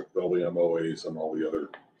 contract, with all the MOAs and all the other.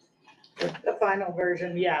 The final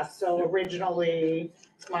version, yes. So originally,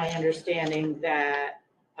 it's my understanding that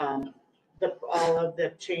all of the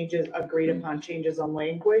changes, agreed upon changes on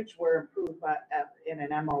language were approved in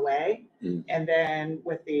an MOA. Mm. And then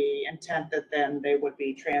with the intent that then they would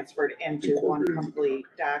be transferred into one Incorporated. complete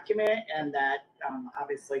document. And that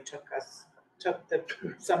obviously took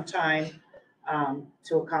some time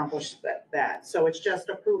to accomplish that. So it's just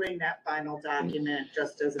approving that final document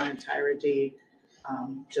just as an entirety,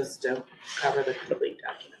 just to cover the complete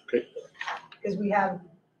document. Because we have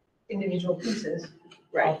individual pieces.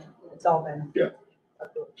 Right, It's all been. Yeah.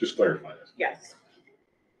 approved. Just clarify this. yes.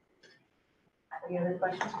 Any other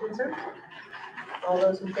questions, concerns? All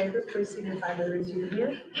those in favor, please signify by raising your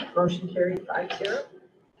hand. Motion carried 5-0.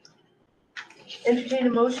 Entertain a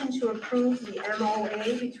motion to approve the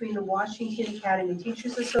MOA between the Washington Academy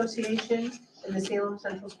Teachers Association and the Salem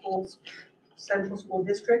Central School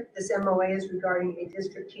District. This MOA is regarding a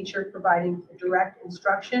district teacher providing direct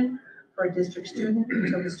instruction for a district student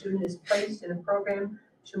until the student is placed in a program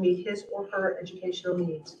to meet his or her educational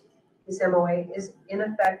needs. This MOA is in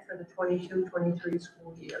effect for the 22-23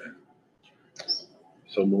 school year.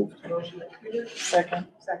 So moved. Motion by Peter, Second.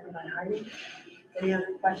 second by Heidi. Any other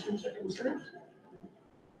questions or concerns?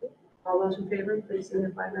 All those in favor, please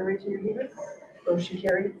signify by raising your hand. Motion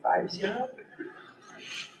carried 5-0.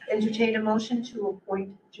 Entertain a motion to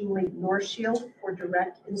appoint Julie Northshield for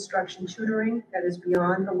direct instruction tutoring that is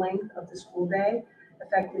beyond the length of the school day.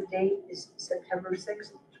 Effective date is September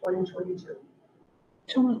 6th, 2022.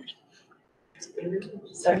 So moved.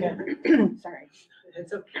 Second. Sorry.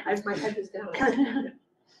 It's okay, my head is down.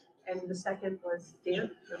 And the second was Dan,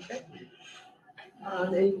 okay.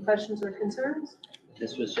 Any questions or concerns?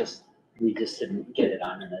 This was just, we just didn't get it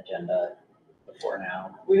on an agenda before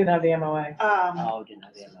now. We didn't have the MOA. Oh, didn't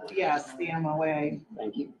have the MOA. Yes, the MOA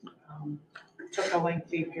Thank you. took a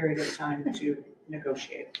lengthy period of time to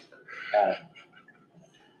negotiate.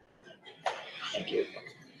 Thank you.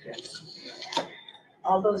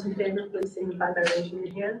 All those in favor, please signify by raising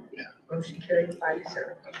your hand. Yeah. Motion carried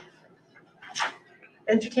 5-0.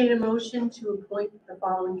 Entertain a motion to appoint the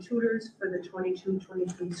following tutors for the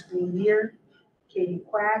 22-23 school year. Katie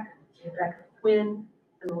Quack, Rebecca Quinn,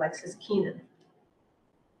 and Alexis Keenan.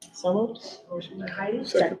 So moved. Motion by Heidi.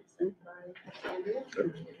 Second. By Andrea.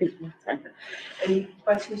 Any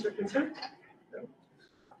questions or concerns?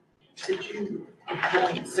 Did you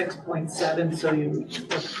appoint 6.7, so you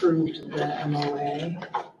approved the MOA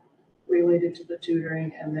related to the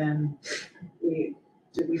tutoring, and then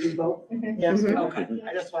did we do both? Yes. Okay,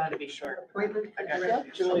 I just wanted to be sure. Appointment for I got it.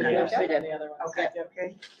 direct. Julie Okay. first, we did the other one. Okay,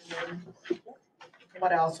 Okay. And then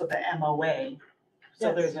what else with the MOA? So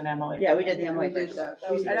Yes. there's an MOA. Yeah, we did the MOA We did first. that.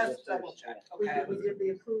 I just double checked, we okay, did the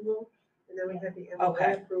approval, and then we had the Okay.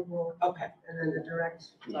 MOA approval, okay, and then the direct.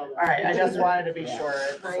 all right, I just wanted to be sure.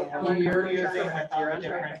 I- So You're using with all You're the on track.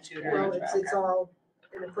 different tutors. Well, it's all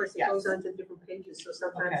And of course, it Yes. goes on to different pages, so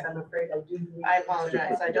sometimes Okay. I'm afraid I do. read I it.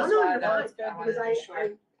 apologize, I No, just no, wanted you're to, fine, I wanted because to be sure.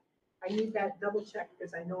 I need that double check,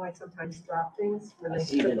 because I know I sometimes drop things when I they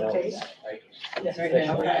see the flip the notes, page, right? Yes, It's right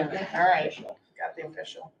now. official. Okay, all right, Official. got the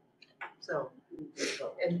official. so.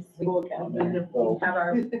 And we School we calendar. have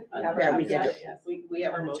our, Yeah, we did. Yes. We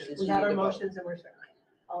have our motions. we have our need to vote. motions and we're second.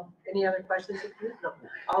 Any other questions? No.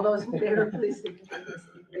 All those in favor, please signify by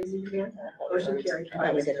raising your hand. Motion carried. I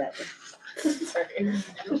thought we did that. Sorry.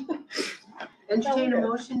 Entertain a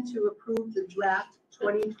motion to approve the draft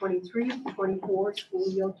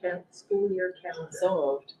 2023-24 school year calendar.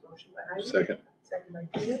 So moved. Motion by Heidi, Second. second by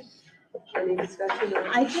Peter. Any discussion? on-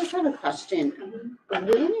 I just have a question. When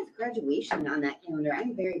is graduation on that calendar?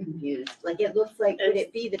 I'm very confused. Like, it looks like, would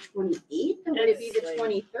it be the 28th or would it be the It's like-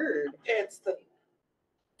 23rd? It's the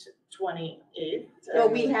 28th.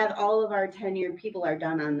 But we have all of our tenured people are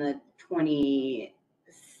done on the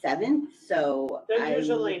 27th, so They're I.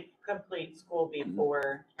 usually complete school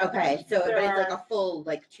before. Okay, so, but There it's like are- a full,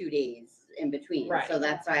 like, 2 days in between, Right, so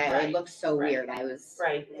that's why right, it looks so right. weird. I was,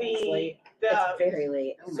 Right, It's late. it's very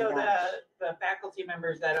late. Oh so my gosh. the faculty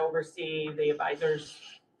members that oversee the advisors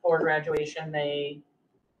for graduation,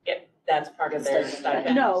 that's part of their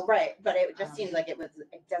stipend. No, right, but it just seems like it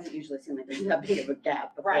doesn't usually seem like there's that big of a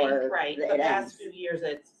gap Right, before right. it The past ends. few years,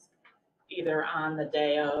 it's either on the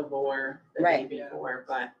day of or the day Right. before,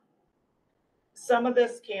 but some of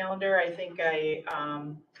this calendar, I think I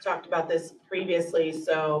talked about this previously,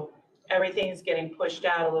 so everything's getting pushed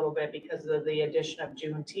out a little bit because of the addition of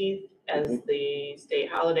Juneteenth as the state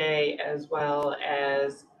holiday, as well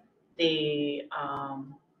as the,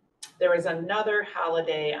 there is another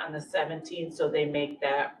holiday on the 17th, so they make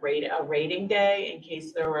that a rating day in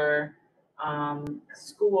case there were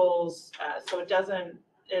schools, so it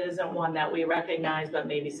isn't one that we recognize, but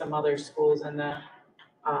maybe some other schools in the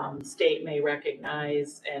state may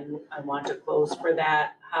recognize and want to close for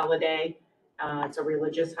that holiday. It's a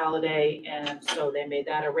religious holiday, and so they made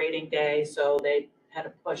that a rating day, so they had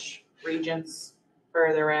to push regents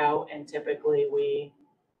further out, and typically we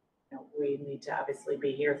need to obviously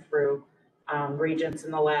be here through regents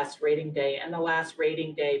in the last rating day, and the last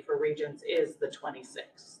rating day for regents is the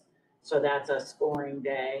 26th. So that's a scoring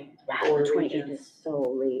day Wow, for the 28th regents. is so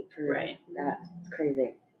late for Right. that. It's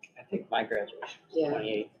crazy. I think my graduation was Yeah.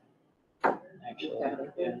 28th. Actually,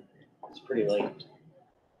 yeah, it's pretty late.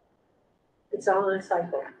 It's all in a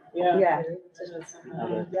cycle. Yeah. Yeah.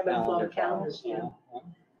 Another You have a flow of calendar calendars, yeah. fall.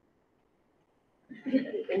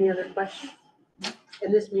 Any other questions?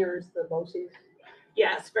 And this mirrors the BOCES.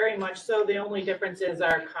 Yes, very much so. The only difference is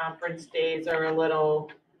our conference days are a little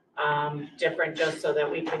different, just so that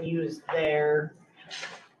we can use their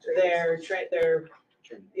trainers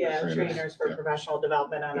for Yeah. professional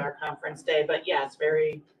development on our conference day. But yes,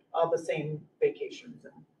 all the same vacations.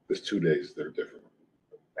 There's 2 days that are different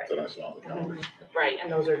Right. that I saw on the calendar. Right,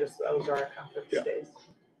 and those are our conference Yeah. days.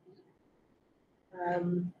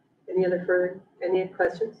 Any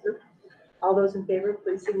questions? No? All those in favor,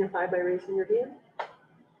 please signify by raising your hand.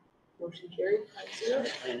 Motion carried 5-0.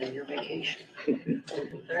 Planning your vacation.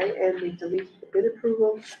 All right, and we delete the bid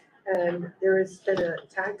approval, and there has been a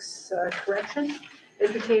tax correction.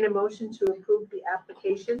 Entertain a motion to approve the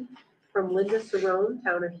application from Linda Cerrone,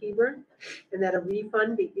 Town of Hebron, and that a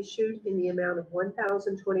refund be issued in the amount of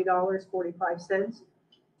 $1,020.45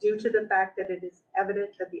 due to the fact that it is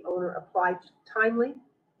evident that the owner applied timely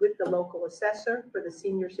with the local assessor for the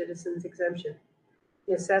senior citizens exemption.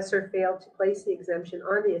 The assessor failed to place the exemption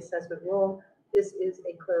on the assessment roll. This is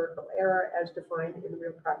a clerical error as defined in the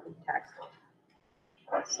real property tax law.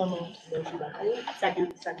 So moved. Motion by Heidi,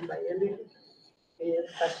 second by Andy. Any other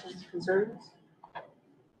questions, concerns?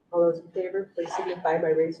 All those in favor, please signify by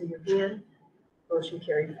raising your hand. Motion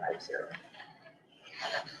carried 5-0.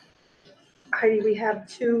 Heidi, we have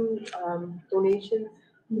two donations.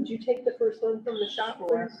 Would you take the first one from the shop,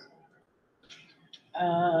 please?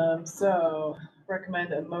 So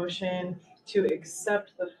recommend a motion to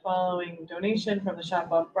accept the following donation from the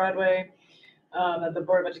shop off Broadway. That the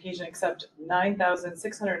Board of Education accept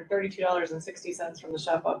 $9,632.60 from the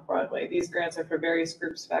shop off Broadway. These grants are for various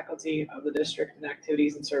groups, faculty of the district, and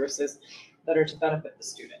activities and services that are to benefit the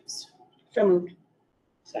students. So moved.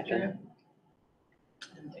 Second.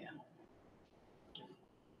 And Dan. Do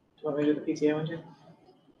you want me to do the PTA one too?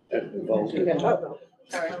 Vote. Oh,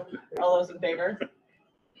 sorry. All those in favor?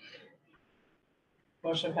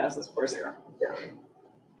 Motion passes 4-0.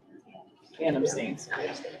 And abstains.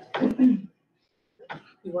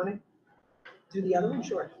 You want to do the other one?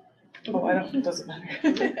 Sure. Oh, it doesn't matter.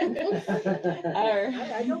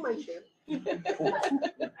 I don't mind sharing.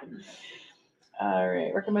 All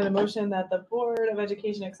right, recommend a motion that the Board of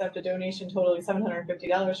Education accept a donation totaling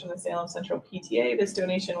 $750 from the Salem Central PTA. This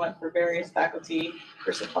donation went for various faculty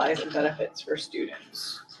for supplies and benefits for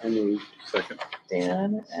students. So moved. Second.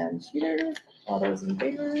 Dan and Peter, all those in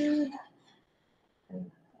favor? And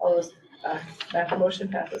all those, that motion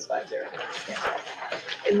passes 5-0.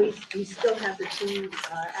 And we still have the two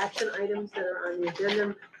action items that are on the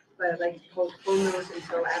agenda, but I'd like to postpone those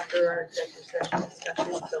until after our executive session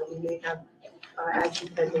discussion, so we may have action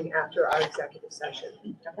pending after our executive session.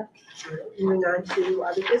 Moving on to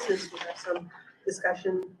other business, we have some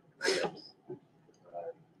discussion items.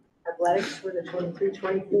 Athletics for the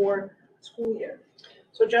 23-24 school year.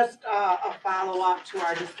 So just a follow-up to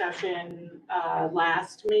our discussion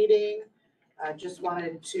last meeting. I just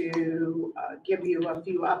wanted to give you a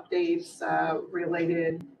few updates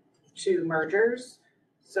related to mergers.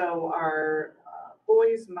 So our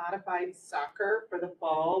boys modified soccer for the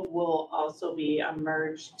fall will also be a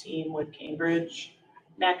merged team with Cambridge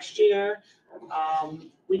next year.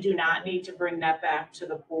 We do not need to bring that back to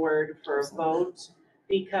the board for a vote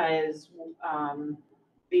because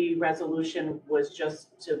the resolution was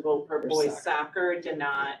just to vote for boys soccer. It did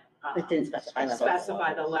not It didn't specify levels.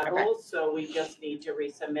 specify the levels, so we just need to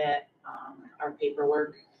resubmit our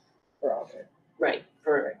paperwork. Right,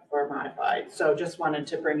 for modified. So just wanted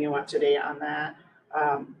to bring you up to date on that.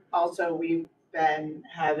 Also, we've been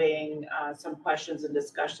having some questions and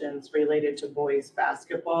discussions related to boys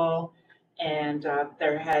basketball. And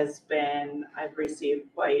there has been, I've received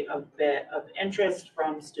quite a bit of interest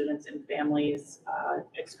from students and families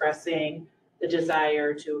expressing the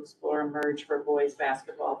desire to explore a merge for boys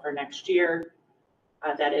basketball for next year.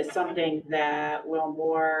 That is something that Will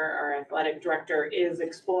Moore, our athletic director, is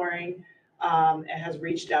exploring and has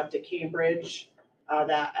reached out to Cambridge.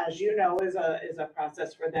 That, as you know, is a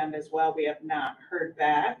process for them as well. We have not heard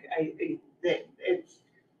back.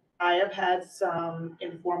 I have had some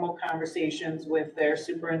informal conversations with their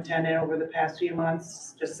superintendent over the past few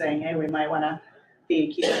months, just saying, hey, we might want to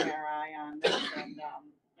be keeping our eye on this. And,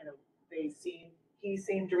 you know, he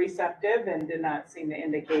seemed receptive and did not seem to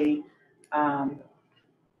indicate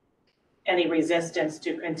any resistance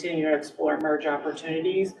to continue to explore merge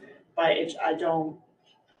opportunities. But I don't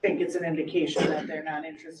think it's an indication that they're not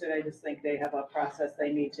interested. I just think they have a process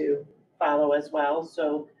they need to follow as well.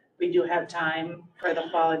 So we do have time for the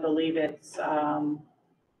fall. I believe it's,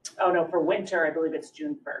 for winter, I believe it's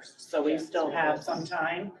June 1st. So we still have some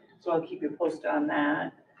time. So I'll keep you posted on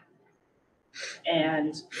that.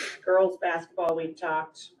 And girls basketball, we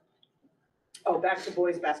talked, back to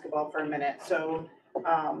boys basketball for a minute. So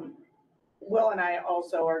Will and I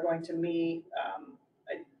also are going to meet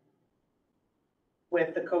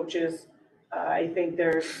with the coaches. I think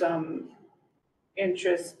there's some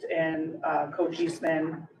interest in Coach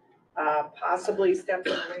Eastman possibly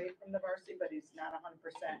stepping away from the varsity, but he's not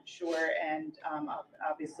 100% sure. And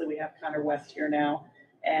obviously we have Connor West here now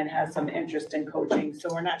and has some interest in coaching. So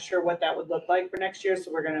we're not sure what that would look like for next year.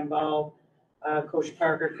 So we're going to involve Coach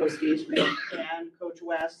Parker, Coach Eastman, and Coach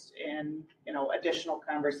West in, additional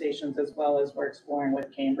conversations as well as we're exploring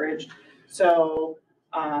with Cambridge. So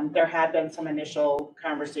there had been some initial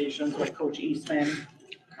conversations with Coach Eastman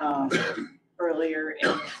earlier in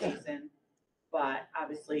the season. But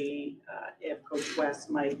obviously, if Coach West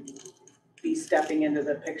might be stepping into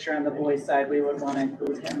the picture on the boys' side, we would want to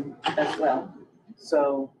include him as well.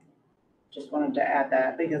 So just wanted to add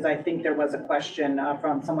that because I think there was a question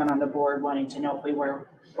from someone on the board wanting to know if we were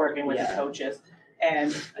working with the coaches.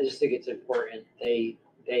 And I just think it's important. They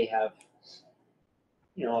have,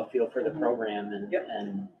 a feel for the program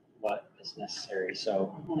and what is necessary.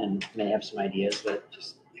 So, and may have some ideas, but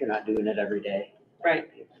just if you're not doing it every day. Right,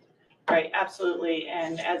 absolutely.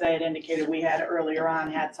 And as I had indicated, we had earlier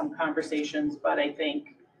on had some conversations, but I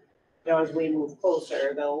think, as we move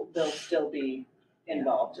closer, they'll still be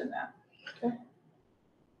involved in that. Okay.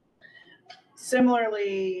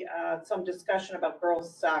 Similarly, some discussion about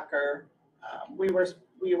girls soccer. We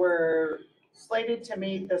were slated to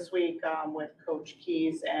meet this week with Coach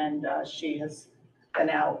Keys, and she has been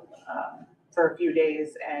out for a few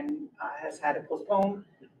days and has had to postpone.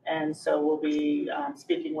 And so we'll be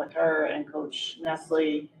speaking with her and Coach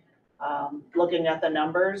Nestle, looking at the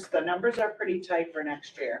numbers. The numbers are pretty tight for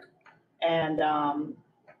next year. And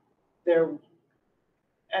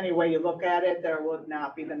any way you look at it, there would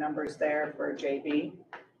not be the numbers there for JV.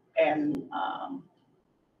 And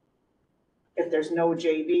if there's no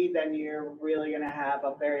JV, then you're really gonna have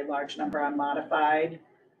a very large number on modified.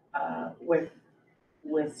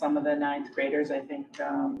 With some of the ninth graders, I think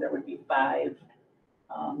there would be 5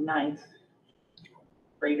 ninth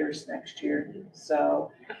graders next year.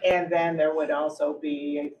 So, and then there would also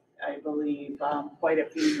be, I believe, quite a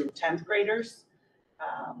few 10th graders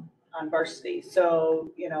on varsity.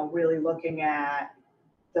 So, really looking at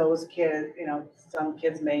those kids, some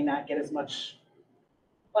kids may not get as much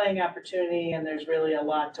playing opportunity, and there's really a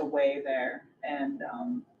lot to weigh there. And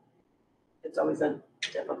it's always a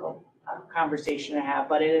difficult conversation to have,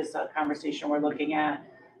 but it is a conversation we're looking at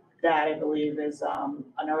that I believe is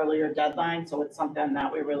an earlier deadline. So it's something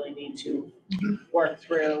that we really need to work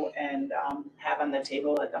through and have on the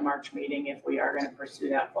table at the March meeting if we are going to pursue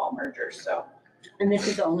that fall merger. So. And this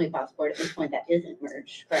is the only ball sport at this point that isn't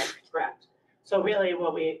merged, correct? Correct. So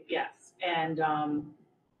really yes. And,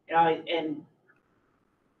 and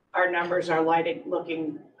our numbers are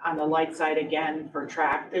looking on the light side again for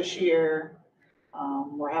track this year.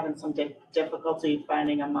 We're having some difficulty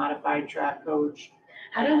finding a modified track coach.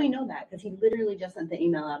 How do we know that? Because he literally just sent the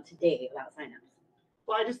email out today about signups.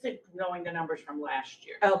 Well, I just think knowing the numbers from last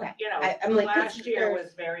year. Okay. I'm like, Last year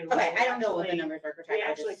was very low. Okay, I don't know what the numbers are for track. We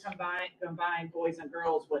actually combined boys and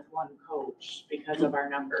girls with one coach because of our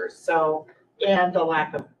numbers. So, and the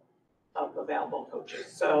lack of available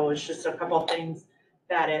coaches. So it's just a couple of things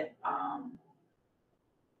that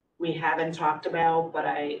we haven't talked about, but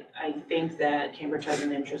I think that Cambridge has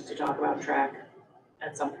an interest to talk about track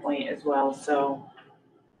at some point as well. So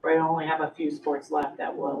we only have a few sports left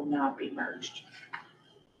that will not be merged.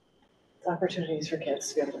 It's opportunities for kids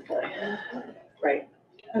to be able to play. Right.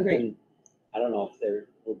 Agreed. I don't know if there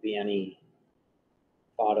would be any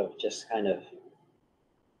thought of just kind of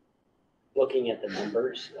looking at the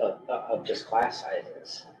numbers of just class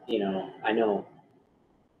sizes. I know,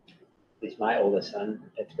 at least my oldest son,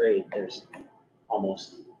 5th grade, there's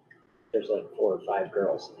like 4 or 5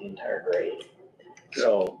 girls in the entire grade.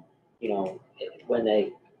 So, when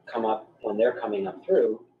they're coming up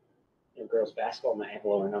through, girls basketball might have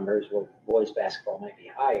lower numbers, well, boys basketball might be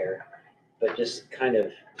higher, but just kind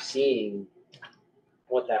of seeing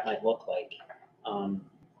what that might look like,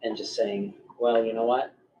 and just saying, well, you know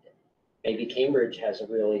what, maybe Cambridge has a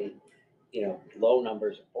really, low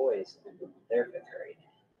numbers of boys in their 5th grade,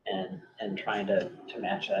 and trying to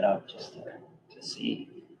match that up just to see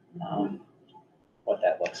what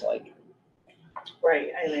that looks like.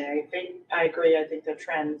 Right. I agree. I think the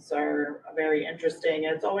trends are very interesting.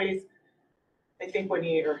 It's always, I think when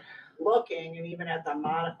you're looking and even at the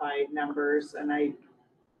modified numbers, and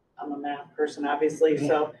I'm a math person, obviously,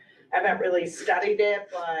 so I haven't really studied it,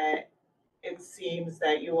 but it seems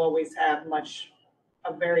that you always have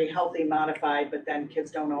a very healthy modified, but then kids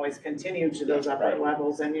don't always continue to those upper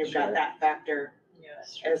levels, and you've got that factor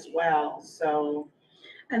as well. So.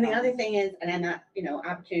 And the other thing is, and I'm not,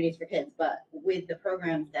 opportunities for kids, but with the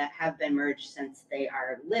programs that have been merged since they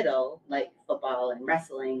are little, like football and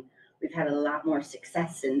wrestling, we've had a lot more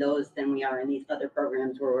success in those than we are in these other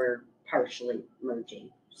programs where we're partially merging.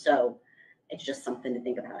 So it's just something to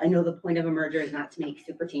think about. I know the point of a merger is not to make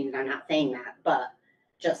super teams. I'm not saying that, but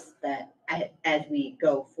just that as we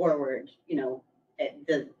go forward,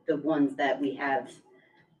 the ones that we have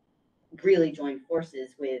really joined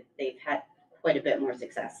forces with, they've had quite a bit more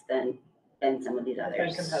success than some of these others.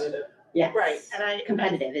 Very competitive. Yes. Right. And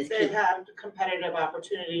competitive is they key. have competitive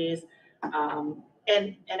opportunities.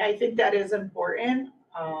 And I think that is important.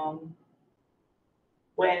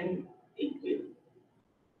 When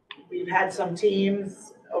we've had some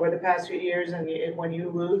teams over the past few years, and when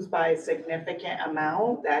you lose by a significant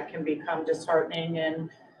amount, that can become disheartening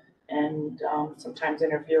and sometimes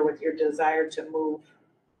interfere with your desire to move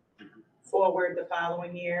forward the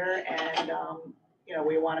following year. And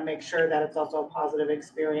we want to make sure that it's also a positive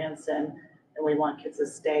experience, and we want kids to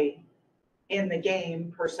stay in the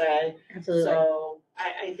game per se. Absolutely. So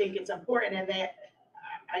I think it's important, and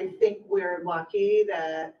I think we're lucky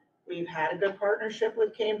that we've had a good partnership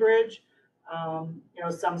with Cambridge.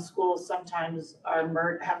 Some schools sometimes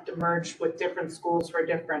have to merge with different schools for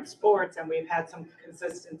different sports, and we've had some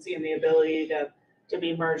consistency in the ability to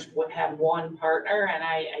be merged, have one partner, and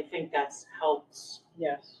I think that's helped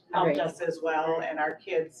us as well. And our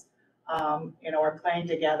kids, are playing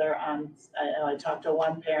together I talked to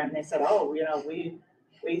one parent and they said,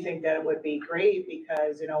 we think that it would be great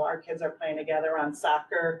because, our kids are playing together on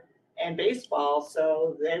soccer and baseball,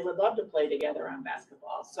 so they would love to play together on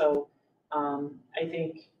basketball. So I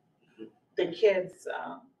think the kids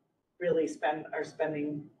really are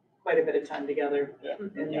spending quite a bit of time together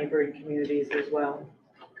in neighboring communities as well.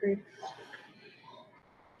 Great.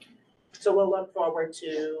 So we'll look forward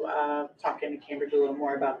to talking to Cambridge a little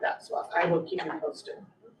more about that. So I will keep you posted.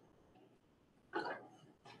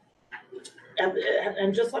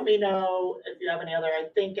 And just let me know if you have any other, I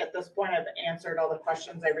think at this point I've answered all the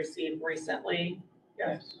questions I received recently.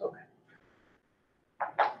 Yes, okay.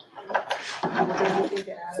 Anything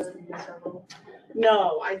to add or you several?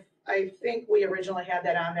 No, I think we originally had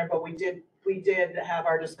that on there, but we did have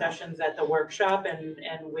our discussions at the workshop and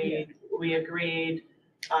we agreed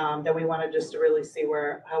that we wanted just to really see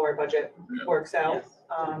how our budget works out,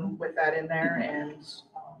 with that in there, and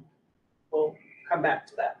we'll come back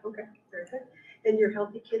to that. Okay, very good. And your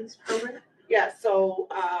Healthy Kids program? Yeah, so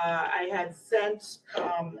I had sent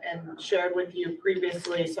and shared with you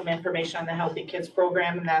previously some information on the Healthy Kids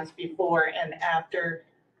program, and that's before and after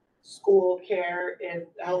school care.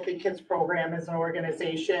 Healthy Kids program is an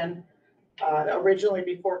organization. Originally,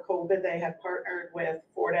 before COVID, they had partnered with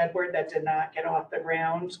Fort Edward. That did not get off the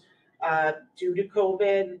ground. Due to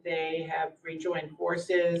COVID, they have rejoined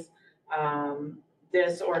forces.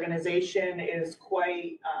 This organization is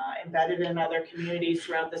quite embedded in other communities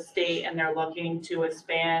throughout the state, and they're looking to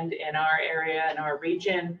expand in our area and our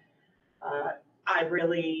region. I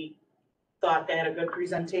really thought they had a good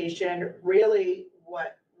presentation. Really,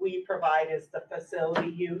 what we provide is the facility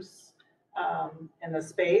use in the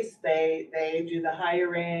space. They do the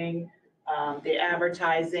hiring, the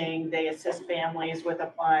advertising, they assist families with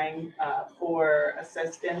applying for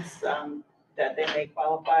assistance that they may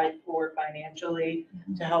qualify for financially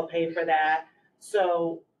to help pay for that.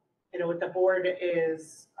 So, if the board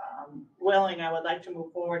is willing, I would like to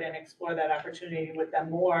move forward and explore that opportunity with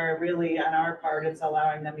them more. Really, on our part, it's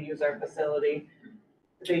allowing them to use our facility.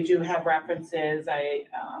 They do have references. I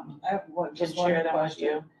have just one share them with question.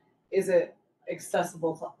 you. Is it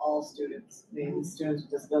accessible to all students? I mean, students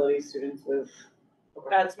with disabilities, students with.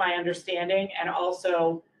 That's my understanding. And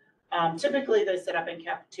also, typically they set up in the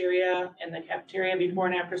cafeteria before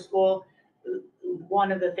and after school.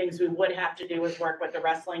 One of the things we would have to do is work with the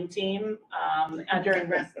wrestling team during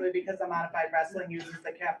wrestling, because the modified wrestling uses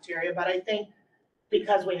the cafeteria. But I think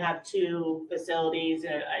because we have two facilities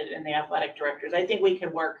and the athletic directors, I think we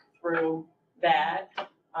could work through that.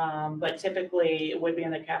 But typically it would be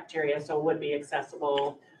in the cafeteria, so it would be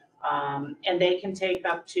accessible. And they can take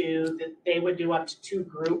they would do up to 2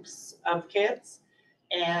 groups of kids.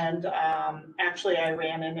 And actually I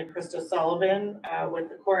ran into Krista Sullivan with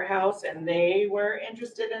the courthouse, and they were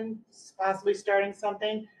interested in possibly starting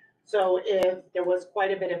something. So if there was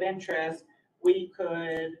quite a bit of interest, we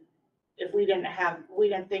could, if we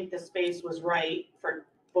didn't think the space was right for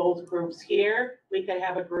both groups here, we could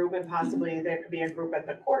have a group, and possibly there could be a group at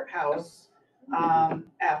the courthouse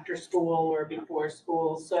after school or before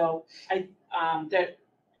school. So that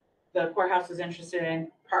the courthouse is interested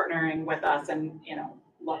in partnering with us, and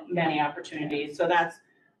many opportunities. So that's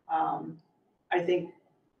I think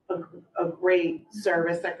a great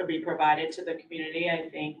service that could be provided to the community. I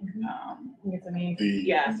think It's a need.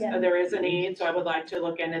 yes, there is a need. So I would like to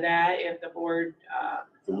look into that if the board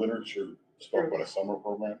The literature spoke about a summer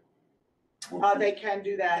program. they can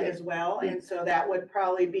do that as well. And so that would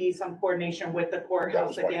probably be some coordination with the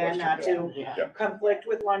courthouse That was my again, not to Yeah. conflict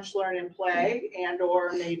with lunch, learn and play, and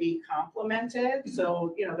or maybe complemented.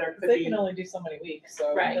 So, there could They be. can only do so many weeks,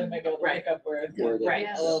 so Right, they might be able to right. pick up where. Right,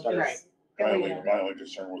 A little Start. right. My only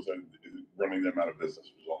concern was that running them out of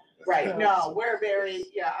business was all. Right, no,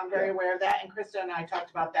 I'm very aware of that, and Krista and I talked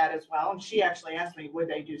about that as well, and she actually asked me, would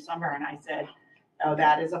they do summer, and I said, oh,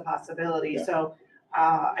 that is a possibility. Yeah. So,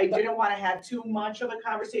 I didn't wanna have too much of a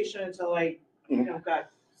conversation until I,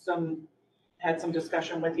 had some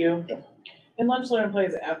discussion with you. And lunch, learn, and play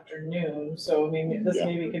is afternoon, so I mean, this Yeah.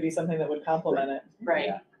 maybe could be something that would complement it. Right,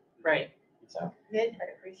 Yeah. right. So, They'd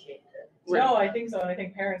appreciate it. no, I think so, and I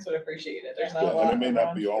think parents would appreciate it. There's not a Yeah, lot. and it may not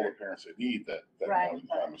around be all the here. parents that need that Right. amount of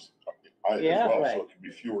time as as Yeah. well, Right. so it could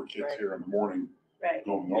be fewer kids Right. here in the morning Right.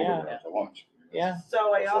 going Yeah. over there for lunch. Yeah,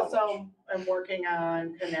 So I Before also am working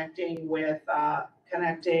on connecting with,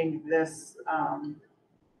 this,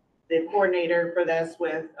 the coordinator for this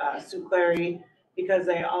with, Sue Clary, because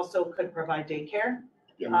they also could provide daycare,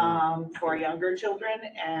 for younger children.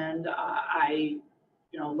 And, I,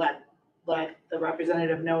 let the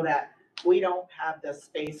representative know that we don't have the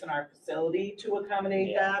space in our facility to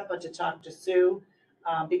accommodate that, but to talk to Sue,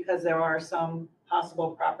 because there are some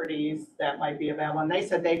possible properties that might be available. And they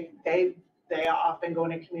said they often go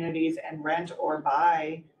into communities and rent or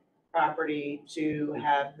buy property to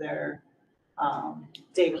have their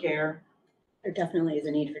daycare. There definitely is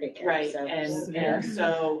a need for daycare. Right, so- and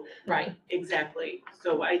so, right, exactly.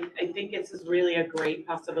 So I think this is really a great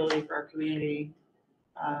possibility for our community.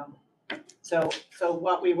 So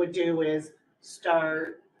what we would do is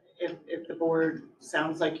start, if the board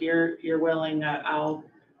sounds like you're willing, I'll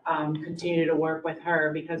continue to work with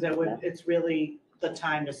her because it's really the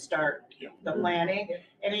time to start the planning.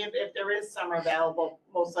 And if there is summer available,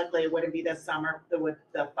 most likely it wouldn't be this summer, it would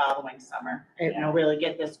the following summer, really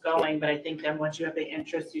get this going. But I think then once you have the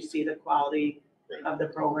interest, you see the quality of the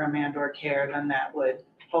program and or care, then that would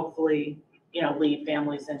hopefully, lead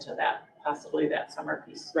families into that, possibly that summer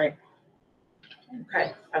piece. Right.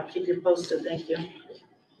 Okay, I'll keep you posted. Thank you.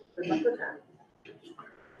 Good luck with that.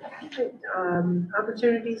 Okay,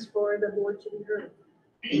 opportunities for the board to be heard.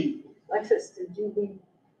 Alexis,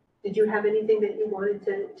 did you have anything that you wanted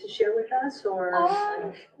to share with us, or?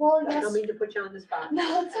 Well, I yes. don't mean to put you on the spot.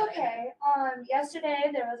 No, it's okay.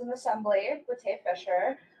 Yesterday there was an assembly with Tay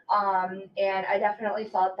Fisher. And I definitely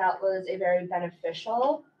thought that was a very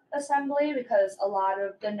beneficial assembly because a lot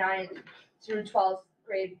of the 9th through 12th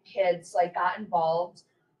grade kids got involved.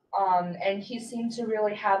 And he seemed to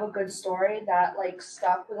really have a good story that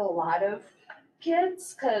stuck with a lot of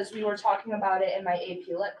kids, because we were talking about it in my AP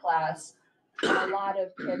Lit class. And a lot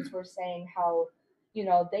of kids were saying how,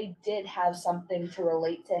 they did have something to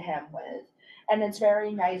relate to him with. And it's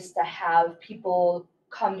very nice to have people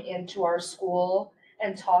come into our school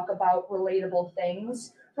and talk about relatable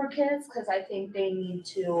things for kids, because I think they need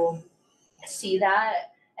to see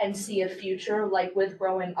that and see a future with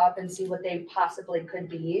growing up and see what they possibly could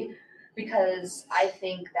be. Because I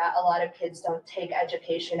think that a lot of kids don't take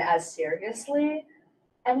education as seriously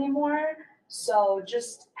anymore. So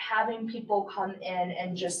just having people come in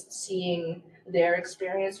and just seeing their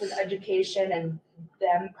experience with education and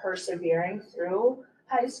them persevering through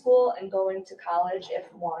high school and going to college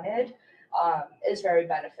if wanted, is very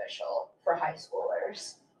beneficial for high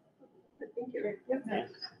schoolers. Thank you. Yep.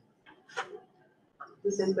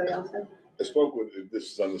 Does anybody else have? I spoke with,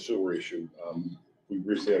 this is on the sewer issue. We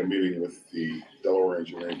recently had a meeting with the Delaware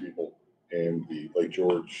engineering people and the Lake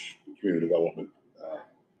George Community Development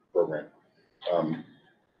Program.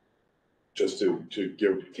 Just to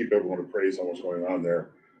keep everyone appraised on what's going on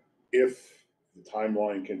there. If the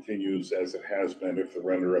timeline continues as it has been, if the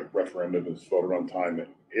referendum is voted on time,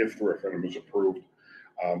 if the referendum is approved,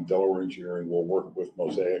 Delaware Engineering will work with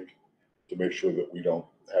Mosaic to make sure that we don't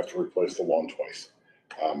have to replace the lawn twice,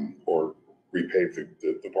 or repave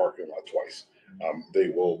the parking lot twice. They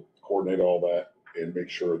will coordinate all that and make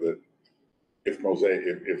sure that if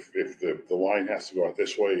the line has to go out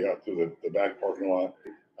this way, out through the back parking lot,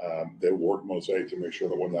 they will work Mosaic to make sure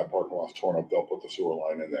that when that parking lot's torn up, they'll put the sewer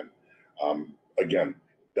line in. Then, again,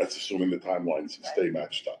 that's assuming the timelines stay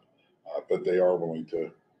matched up. But they are willing to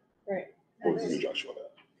Right. go through the junction with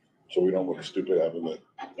that. So we don't look stupid having the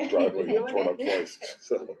driveway torn up twice.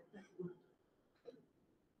 So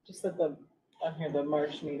Just at the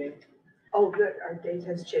March meeting. Oh, good, our date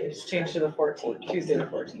has It's changed. changed to the 14th, Tuesday the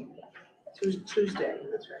 14th. Tuesday,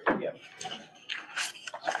 that's right. Yep.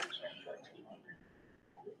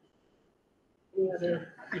 Any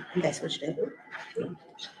other? I switched it. So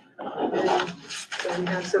we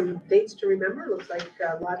have some dates to remember. Looks like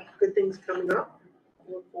a lot of good things coming up.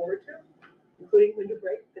 Look forward to, including winter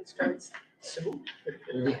break that starts soon.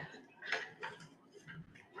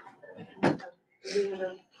 Any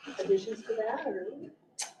other additions to that, or?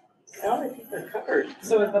 Oh, I think they're covered.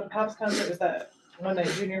 So is the Pops concert, is that one night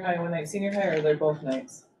junior high, one night senior high, or they're both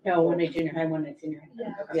nights? No, one night junior high, one night senior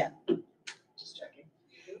high. Yeah. Just checking.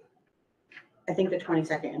 I think the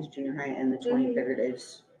 22nd is junior high and the 23rd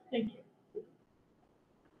is. Thank you.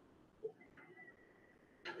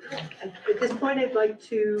 At this point, I'd like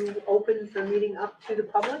to open the meeting up to the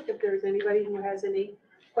public. If there's anybody who has any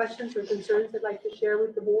questions or concerns they'd like to share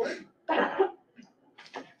with the board.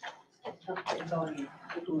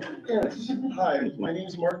 Yes, hi, my name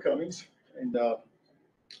is Mark Cummings, and I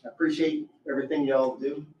appreciate everything y'all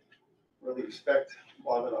do. Really respect a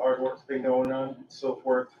lot of the hard work that's been going on and so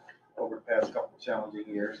forth over the past couple of challenging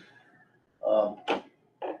years.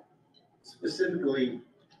 Specifically,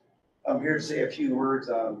 I'm here to say a few words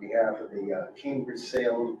on behalf of the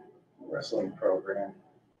Cambridge-Salem wrestling program.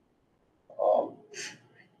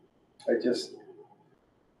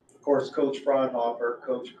 Of course, Coach Fraunhofer,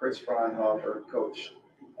 Coach Chris Fraunhofer, Coach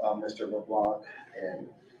Mr. LeBlanc, and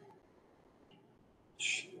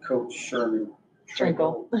Coach Sherman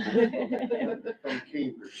Trinkle. from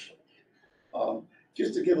Cambridge.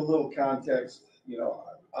 Just to give a little context,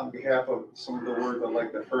 on behalf of some of the words I'd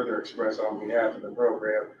like to further express on behalf of the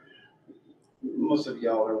program, most of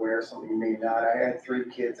y'all are aware, some of you may not. I had 3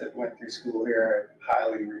 kids that went through school here. I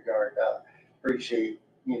highly regard, appreciate,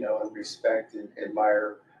 and respect and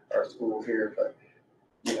admire our school here, but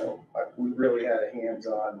we really had a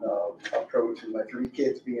hands-on approach, and my 3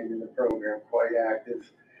 kids being in the program, quite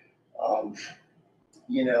active.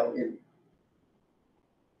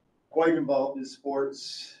 quite involved in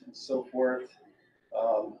sports and so forth.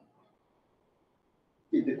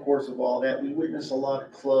 In the course of all that, we witnessed a lot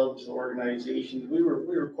of clubs, organizations. We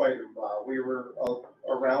were quite involved. We were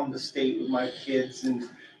around the state with my kids, and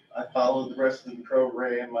I followed the rest of the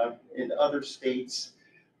program. In other states,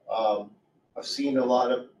 I've seen a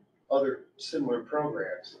lot of other similar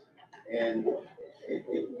programs. And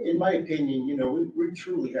in my opinion, you know, we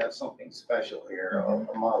truly have something special here, a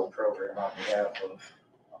model program on behalf of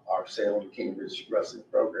our Salem Cambridge wrestling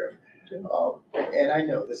program. And I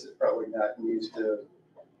know this is probably not news to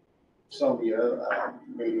some of you,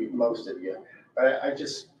 maybe most of you, but I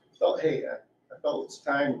just felt, hey, I felt it's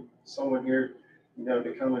time someone here, you know,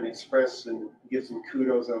 to come and express and give some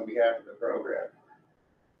kudos on behalf of the program.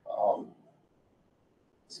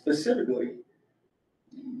 Specifically,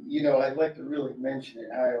 you know, I'd like to really mention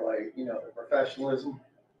and highlight, you know, the professionalism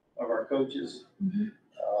of our coaches,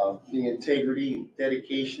 the integrity,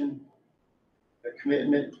 dedication, the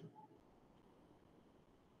commitment,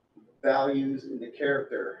 values, and the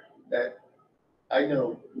character that I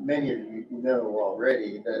know many of you know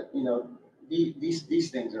already that, you know, these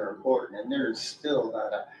things are important, and there is still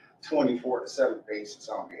not a 24/7 basis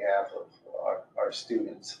on behalf of our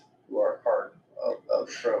students who are part of the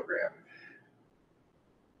program.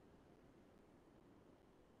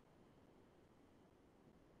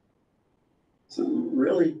 So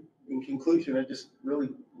really, in conclusion, I just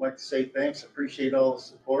really like to say thanks, appreciate all the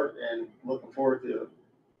support, and looking forward to,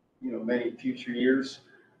 you know, many future years.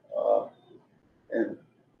 And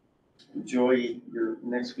enjoy your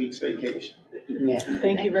next week's vacation. Yeah.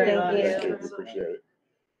 Thank you very much. Thank you. Appreciate it.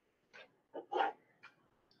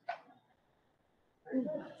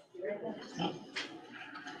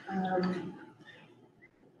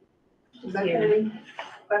 Is that any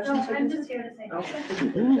questions? No, I'm just here to say. No,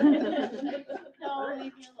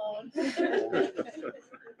 leave me alone.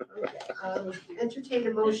 Entertain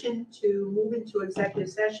a motion to move into executive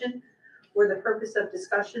session for the purpose of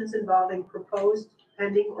discussions involving proposed,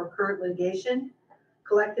 pending, or current litigation,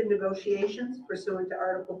 collective negotiations pursuant to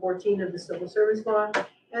Article 14 of the Civil Service Law,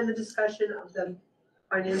 and the discussion of the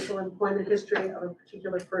financial employment history of a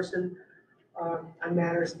particular person on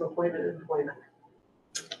matters of appointment and employment.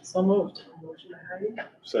 So moved. Motion by Heidi,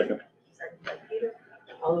 Second. second by Peter.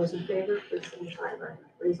 All those in favor, please signify by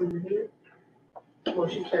raising your hand.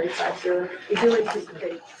 Motion carries 5-0. We do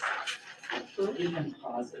anticipate. You can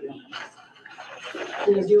pause it.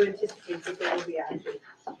 We do anticipate that there will be action.